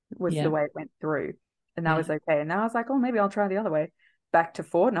back was the Yeah. way it went through. And that Yeah. was okay. And now I was like, oh, maybe I'll try the other way, back to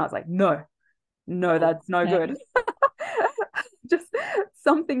forward. And I was like, no, no, Oh, that's no no. good. Just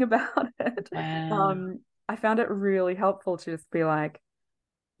something about it. Wow. I found it really helpful to just be like,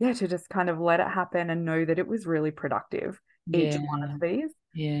 yeah, to just kind of let it happen and know that it was really productive, each one Yeah. of these,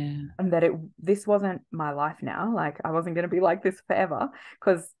 Yeah. and that this wasn't my life now. Like I wasn't going to be like this forever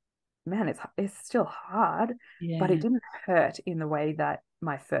because man, it's still hard, but it Yeah. didn't hurt in the way that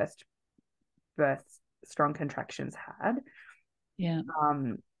my first birth strong contractions had. Yeah.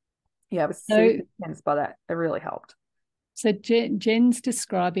 Um, yeah, it was So, super intense, but it really helped. so Jen's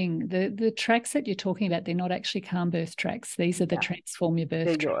describing the tracks that you're talking about. They're not actually calm birth tracks. These are the Yeah, transform your they're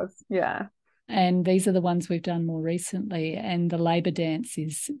birth tracks. yours. Yeah. And these are the ones we've done more recently. And the labour dance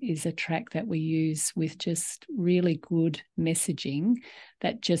is a track that we use with just really good messaging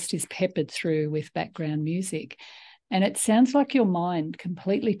that just is peppered through with background music. And it sounds like your mind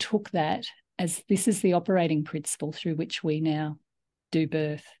completely took that as this is the operating principle through which we now do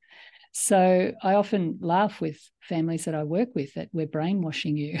birth. So I often laugh with families that I work with that we're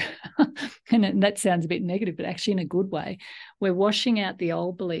brainwashing you. And that sounds a bit negative, but actually in a good way. We're washing out the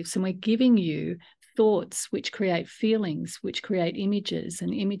old beliefs and we're giving you thoughts which create feelings, which create images,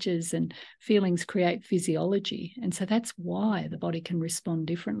 and images and feelings create physiology. And so that's why the body can respond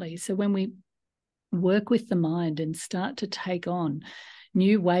differently. So when we work with the mind and start to take on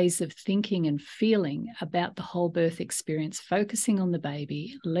new ways of thinking and feeling about the whole birth experience, focusing on the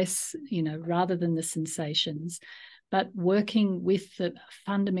baby, less, rather than the sensations, but working with the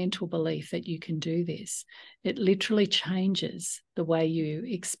fundamental belief that you can do this, it literally changes the way you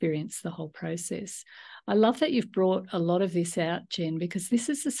experience the whole process. I love that you've brought a lot of this out, Jenn, because this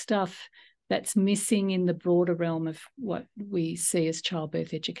is the stuff that's missing in the broader realm of what we see as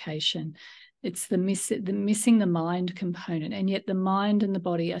childbirth education. It's the missing the mind component, and yet the mind and the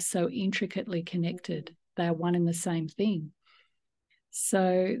body are so intricately connected. They are one and the same thing.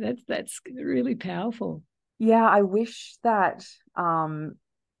 So that's really powerful. Yeah, I wish that some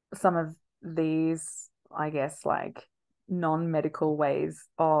of these, I guess, like non-medical ways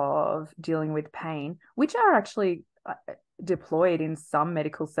of dealing with pain, which are actually deployed in some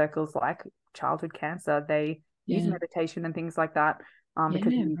medical circles, like childhood cancer, they use Yeah. meditation and things like that,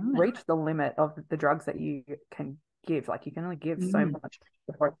 because Yeah, you right. reach the limit of the drugs that you can give. Like you can only give so Mm. much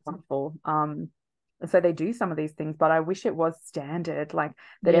before it's harmful. So they do some of these things, but I wish it was standard, like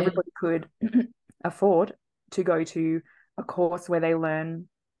that Yeah. everybody could afford to go to a course where they learn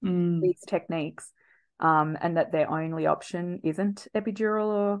Mm. these techniques, and that their only option isn't epidural,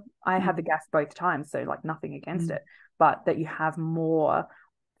 or I had the Mm. gas both times, so like nothing against Mm. it, but that you have more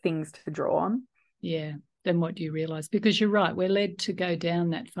things to draw on. Yeah. Then what do you realize? Because you're right, we're led to go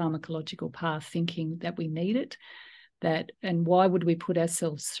down that pharmacological path thinking that we need it, and why would we put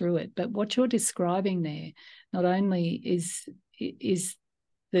ourselves through it? But what you're describing there not only is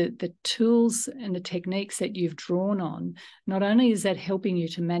the tools and the techniques that you've drawn on, not only is that helping you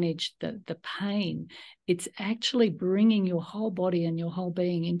to manage the pain, it's actually bringing your whole body and your whole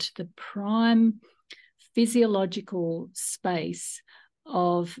being into the prime physiological space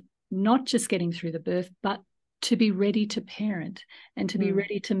of not just getting through the birth, but to be ready to parent and to be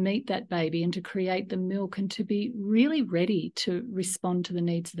ready to meet that baby and to create the milk and to be really ready to respond to the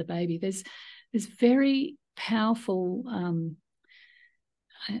needs of the baby. There's very powerful,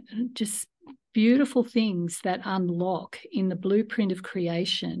 just beautiful things that unlock in the blueprint of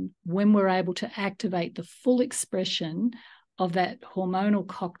creation when we're able to activate the full expression of that hormonal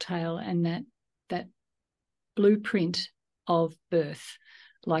cocktail and that blueprint of birth,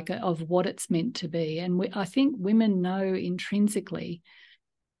 of what it's meant to be. And I think women know intrinsically,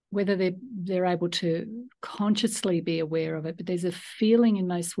 whether they're able to consciously be aware of it, but there's a feeling in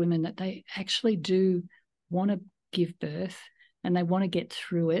most women that they actually do want to give birth and they want to get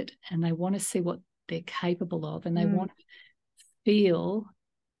through it and they want to see what they're capable of and they want to feel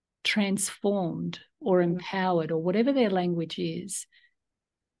transformed or empowered or whatever their language is.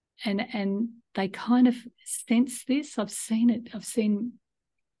 And they kind of sense this. I've seen it. I've seen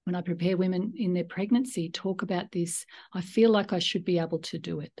when I prepare women in their pregnancy talk about this. I feel like I should be able to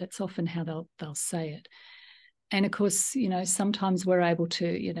do it. That's often how they'll say it. And of course, you know, sometimes we're able to,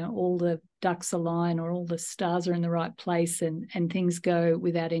 you know, all the ducks align or all the stars are in the right place and things go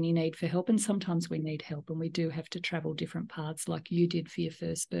without any need for help. And sometimes we need help and we do have to travel different paths like you did for your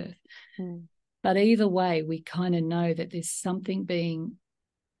first birth. Mm. But either way, we kind of know that there's something being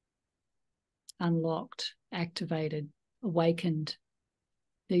unlocked, activated, awakened.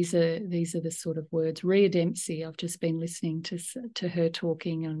 These are the sort of words. Rhea Dempsey, I've just been listening to her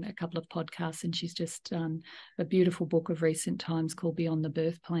talking on a couple of podcasts, and she's just done a beautiful book of recent times called Beyond the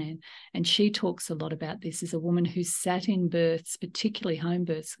Birth Plan. And she talks a lot about this as a woman who's sat in births, particularly home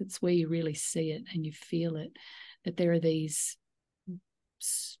births. It's where you really see it and you feel it, that there are these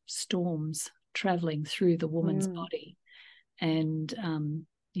storms traveling through the woman's body. And,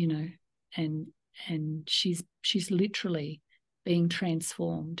 you know, and she's literally being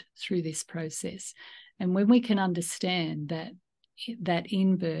transformed through this process. And when we can understand that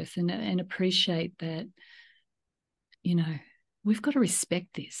in birth and appreciate that, you know, we've got to respect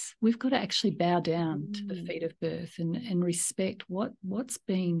this. We've got to actually bow down to the feet of birth and respect what's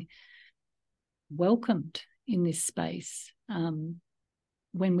being welcomed in this space,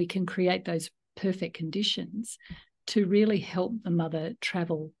 when we can create those perfect conditions to really help the mother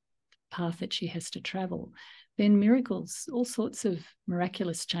travel the path that she has to travel, then miracles, all sorts of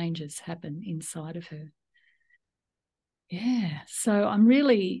miraculous changes happen inside of her. Yeah. So I'm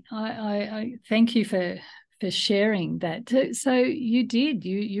really, I thank you for sharing that. So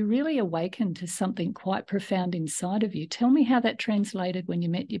you really awakened to something quite profound inside of you. Tell me how that translated when you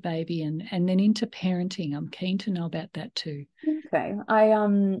met your baby and then into parenting. I'm keen to know about that too. Okay.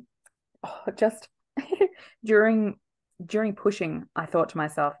 I just during pushing, I thought to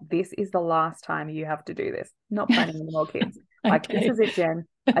myself, this is the last time you have to do this. Not planning any more kids. Like, this is it, Jen.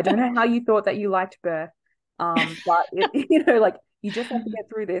 I don't know how you thought that you liked birth. But you know, like, you just have to get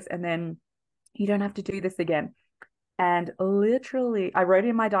through this and then you don't have to do this again. And literally, I wrote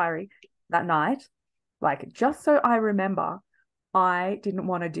in my diary that night, like, just so I remember, I didn't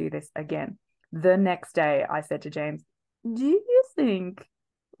want to do this again. The next day, I said to James, do you think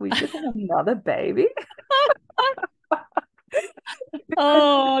we should have another baby?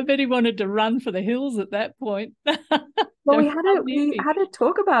 Oh, I bet he wanted to run for the hills at that point. Well, we had to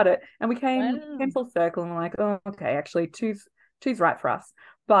talk about it, and we came full circle, and we're like, oh, okay, actually, two's right for us.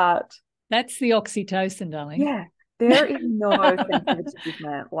 But that's the oxytocin, darling. yeah, there is no sense of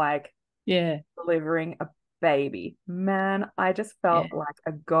achievement like delivering a baby. Man, I just felt like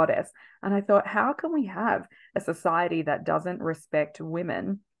a goddess. And I thought, how can we have a society that doesn't respect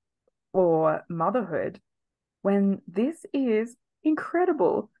women or motherhood when this is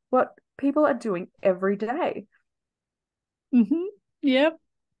incredible what people are doing every day? Mm-hmm. Yep.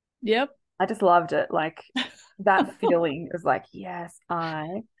 I just loved it. Like, that feeling is like, yes,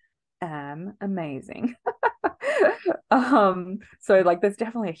 I am amazing. So like there's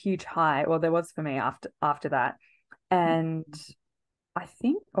definitely a huge high. Well, there was for me after that. And I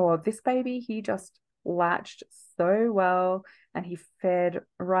think, this baby, he just latched so well and he fed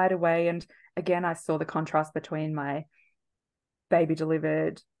right away. And again, I saw the contrast between my baby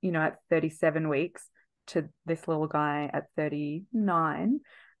delivered, you know, at 37 weeks to this little guy at 39.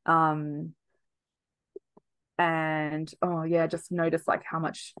 And just noticed like how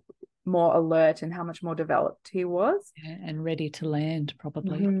much more alert and how much more developed he was. And ready to land,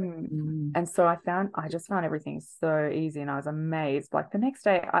 probably. And so I just found everything so easy, and I was amazed. Like, the next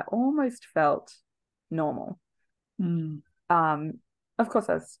day I almost felt normal. Of course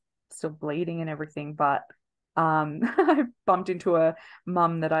I was still bleeding and everything, but I bumped into a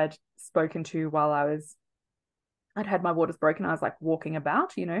mum that I'd spoken to while I'd had my waters broken. I was like walking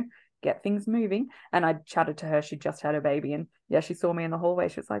about, you know, get things moving. And I chatted to her. She just had a baby. And yeah, she saw me in the hallway.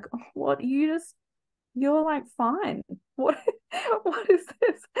 She was like, oh, what? You're like fine. What is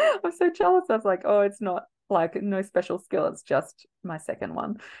this? I'm so jealous. I was like, oh, it's not like no special skill. It's just my second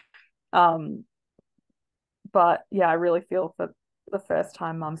one. But yeah, I really feel for the first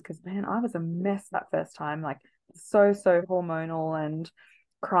time mums, because man, I was a mess that first time, like so hormonal and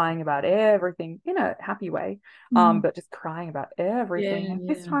crying about everything in a happy way, but just crying about everything. And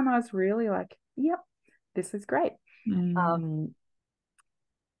this time I was really like, yep, this is great.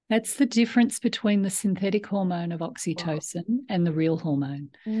 That's the difference between the synthetic hormone of oxytocin and the real hormone.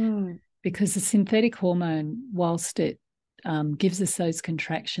 Because the synthetic hormone, whilst it gives us those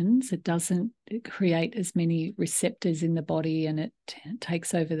contractions, it doesn't create as many receptors in the body, and it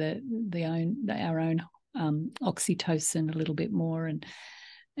takes over our own oxytocin a little bit more,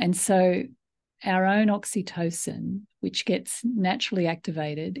 and so our own oxytocin, which gets naturally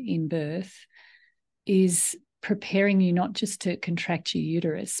activated in birth, is preparing you not just to contract your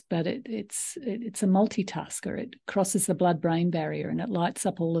uterus, but it's a multitasker. It crosses the blood-brain barrier and it lights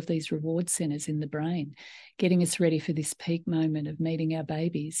up all of these reward centers in the brain, getting us ready for this peak moment of meeting our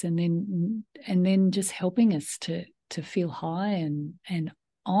babies, and then just helping us to feel high and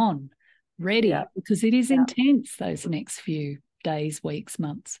on, ready, because it is intense those next few days, weeks,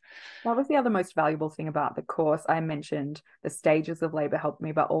 months. That was the other most valuable thing about the course. I mentioned the stages of labor helped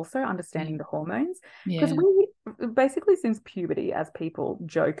me, but also understanding the hormones. Because we basically, since puberty, as people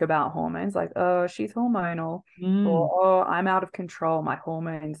joke about hormones, like, oh, she's hormonal, or oh, I'm out of control, my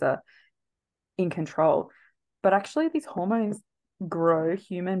hormones are in control. But actually, these hormones grow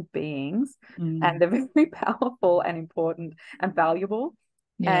human beings and they're very powerful and important and valuable.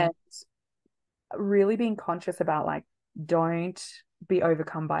 And really being conscious about, like, don't be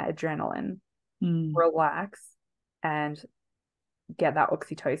overcome by adrenaline, relax and get that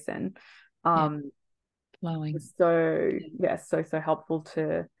oxytocin. Flowing. So helpful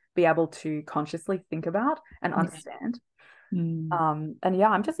to be able to consciously think about and understand. And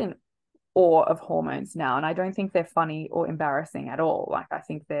I'm just in awe of hormones now, and I don't think they're funny or embarrassing at all. Like, I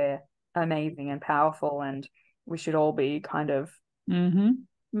think they're amazing and powerful, and we should all be kind of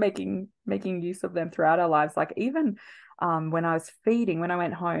making use of them throughout our lives. Like, even when I was feeding, when I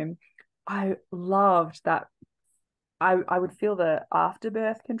went home, I loved that I would feel the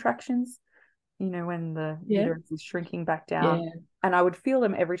afterbirth contractions, when the uterus is shrinking back down, and I would feel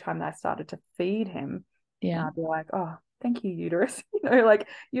them every time that I started to feed him. And I'd be like, oh, thank you, uterus. Like,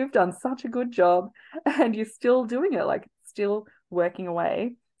 you've done such a good job and you're still doing it, like, still working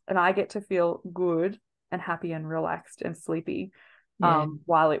away, and I get to feel good and happy and relaxed and sleepy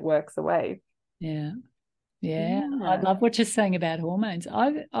while it works away. I love what you're saying about hormones.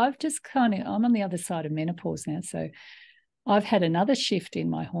 I've just I'm on the other side of menopause now, so I've had another shift in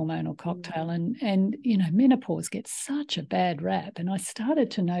my hormonal cocktail, and menopause gets such a bad rap, and I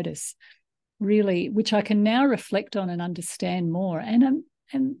started to notice, really, which I can now reflect on and understand more, and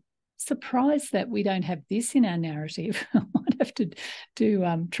I'm surprised that we don't have this in our narrative. I might have to do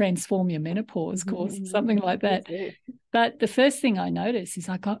Transform Your Menopause course, something like that. But the first thing I noticed is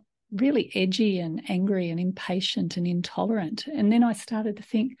I got really edgy and angry and impatient and intolerant. And then I started to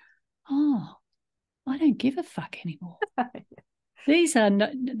think, oh, I don't give a fuck anymore. These are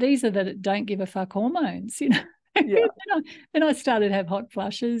the don't give a fuck hormones, Then I started to have hot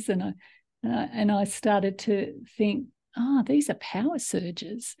flushes, and I started to think, oh, these are power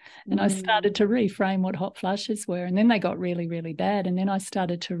surges. And I started to reframe what hot flushes were. And then they got really, really bad. And then I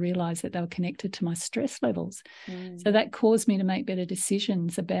started to realize that they were connected to my stress levels. So that caused me to make better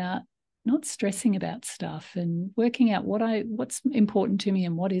decisions about not stressing about stuff and working out what's important to me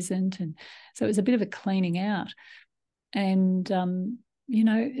and what isn't. And so it was a bit of a cleaning out. And,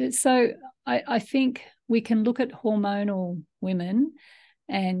 so I think we can look at hormonal women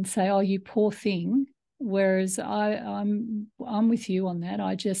and say, oh, you poor thing. Whereas I'm with you on that.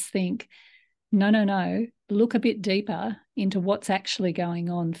 I just think, no, look a bit deeper into what's actually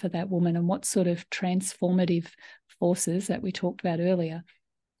going on for that woman and what sort of transformative forces that we talked about earlier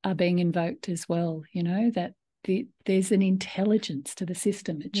are being invoked as well, that there's an intelligence to the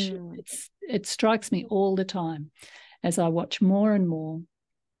system. It strikes me all the time as I watch more and more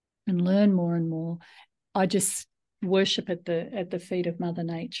and learn more and more. I just worship at the feet of Mother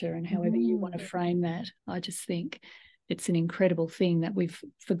Nature, and however you want to frame that, I just think it's an incredible thing that we've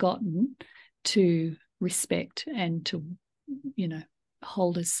forgotten to respect and to,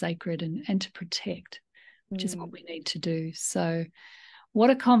 hold as sacred and to protect, which is what we need to do. So what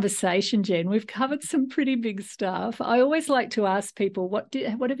a conversation, Jen. We've covered some pretty big stuff. I always like to ask people, what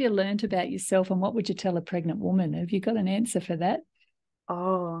have you learned about yourself, and what would you tell a pregnant woman? Have you got an answer for that?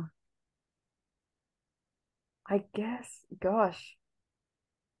 Oh, I guess, gosh.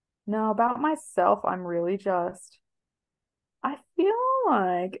 No, about myself, I'm really I feel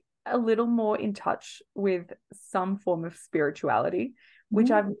like a little more in touch with some form of spirituality, which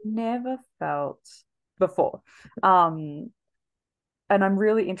I've never felt before. And I'm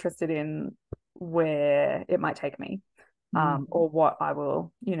really interested in where it might take me, or what I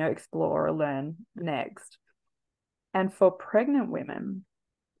will, explore or learn next. And for pregnant women,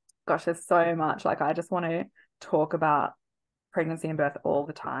 gosh, there's so much. Like, I just want to talk about pregnancy and birth all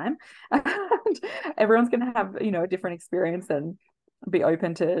the time. And everyone's going to have, a different experience and be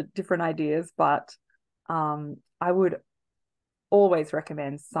open to different ideas. But I would always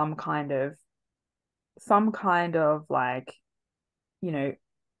recommend some kind of like,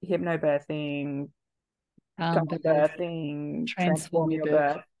 hypnobirthing, birthing, transform your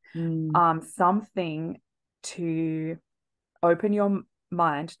birth. Something to open your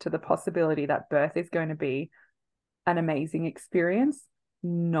mind to the possibility that birth is going to be an amazing experience,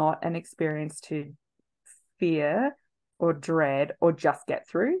 not an experience to fear or dread or just get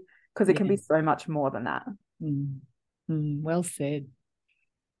through, because it can Yeah. be so much more than that. Well said.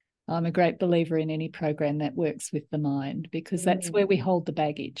 I'm a great believer in any program that works with the mind, because that's where we hold the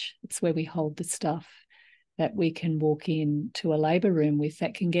baggage. It's where we hold the stuff that we can walk into a labour room with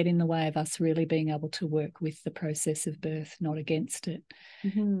that can get in the way of us really being able to work with the process of birth, not against it.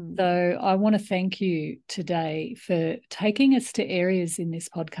 So I want to thank you today for taking us to areas in this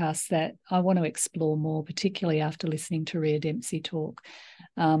podcast that I want to explore more, particularly after listening to Rhea Dempsey talk.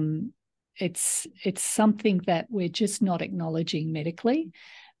 It's something that we're just not acknowledging medically,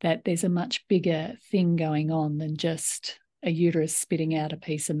 that there's a much bigger thing going on than just a uterus spitting out a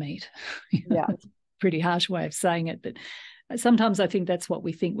piece of meat. Yeah. It's a pretty harsh way of saying it, but sometimes I think that's what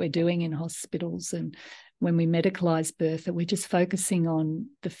we think we're doing in hospitals, and when we medicalise birth, that we're just focusing on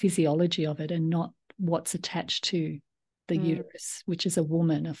the physiology of it and not what's attached to the uterus, which is a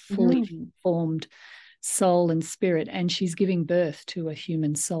woman, a fully formed soul and spirit, and she's giving birth to a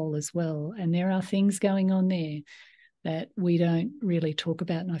human soul as well. And there are things going on there that we don't really talk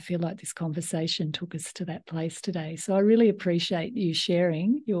about. And I feel like this conversation took us to that place today. So I really appreciate you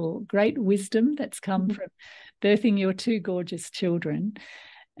sharing your great wisdom that's come from birthing your two gorgeous children.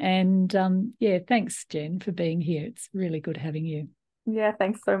 And yeah, thanks, Jenn, for being here. It's really good having you. Yeah,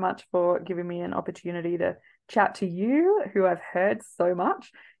 thanks so much for giving me an opportunity to chat to you, who I've heard so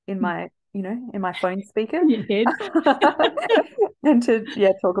much in my, in my phone speaker. Your head. And to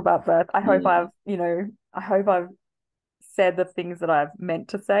talk about birth. I hope I've said the things that I've meant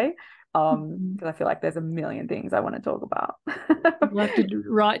to say. Because I feel like there's a million things I want to talk about. We'll have to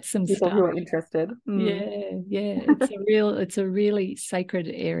write some People stuff. who are interested. Yeah. It's a really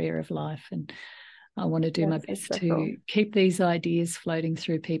sacred area of life, and I want to do my best to keep these ideas floating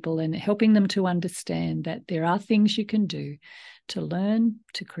through people and helping them to understand that there are things you can do to learn,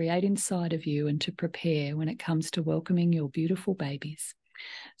 to create inside of you, and to prepare when it comes to welcoming your beautiful babies.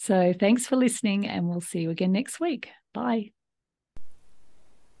 So thanks for listening, and we'll see you again next week. Bye.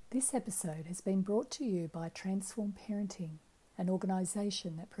 This episode has been brought to you by Transform Parenting, an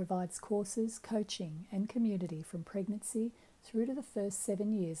organisation that provides courses, coaching and community from pregnancy through to the first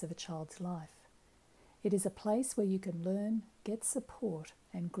 7 years of a child's life. It is a place where you can learn, get support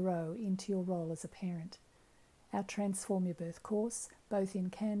and grow into your role as a parent. Our Transform Your Birth course, both in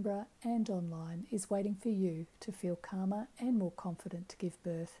Canberra and online, is waiting for you to feel calmer and more confident to give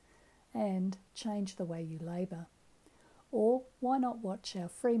birth and change the way you labour. Or why not watch our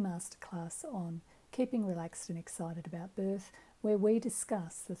free masterclass on Keeping Relaxed and Excited About Birth, where we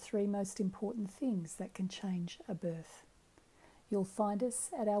discuss the 3 most important things that can change a birth. You'll find us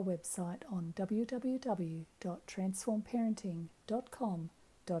at our website on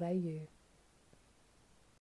www.transformparenting.com.au.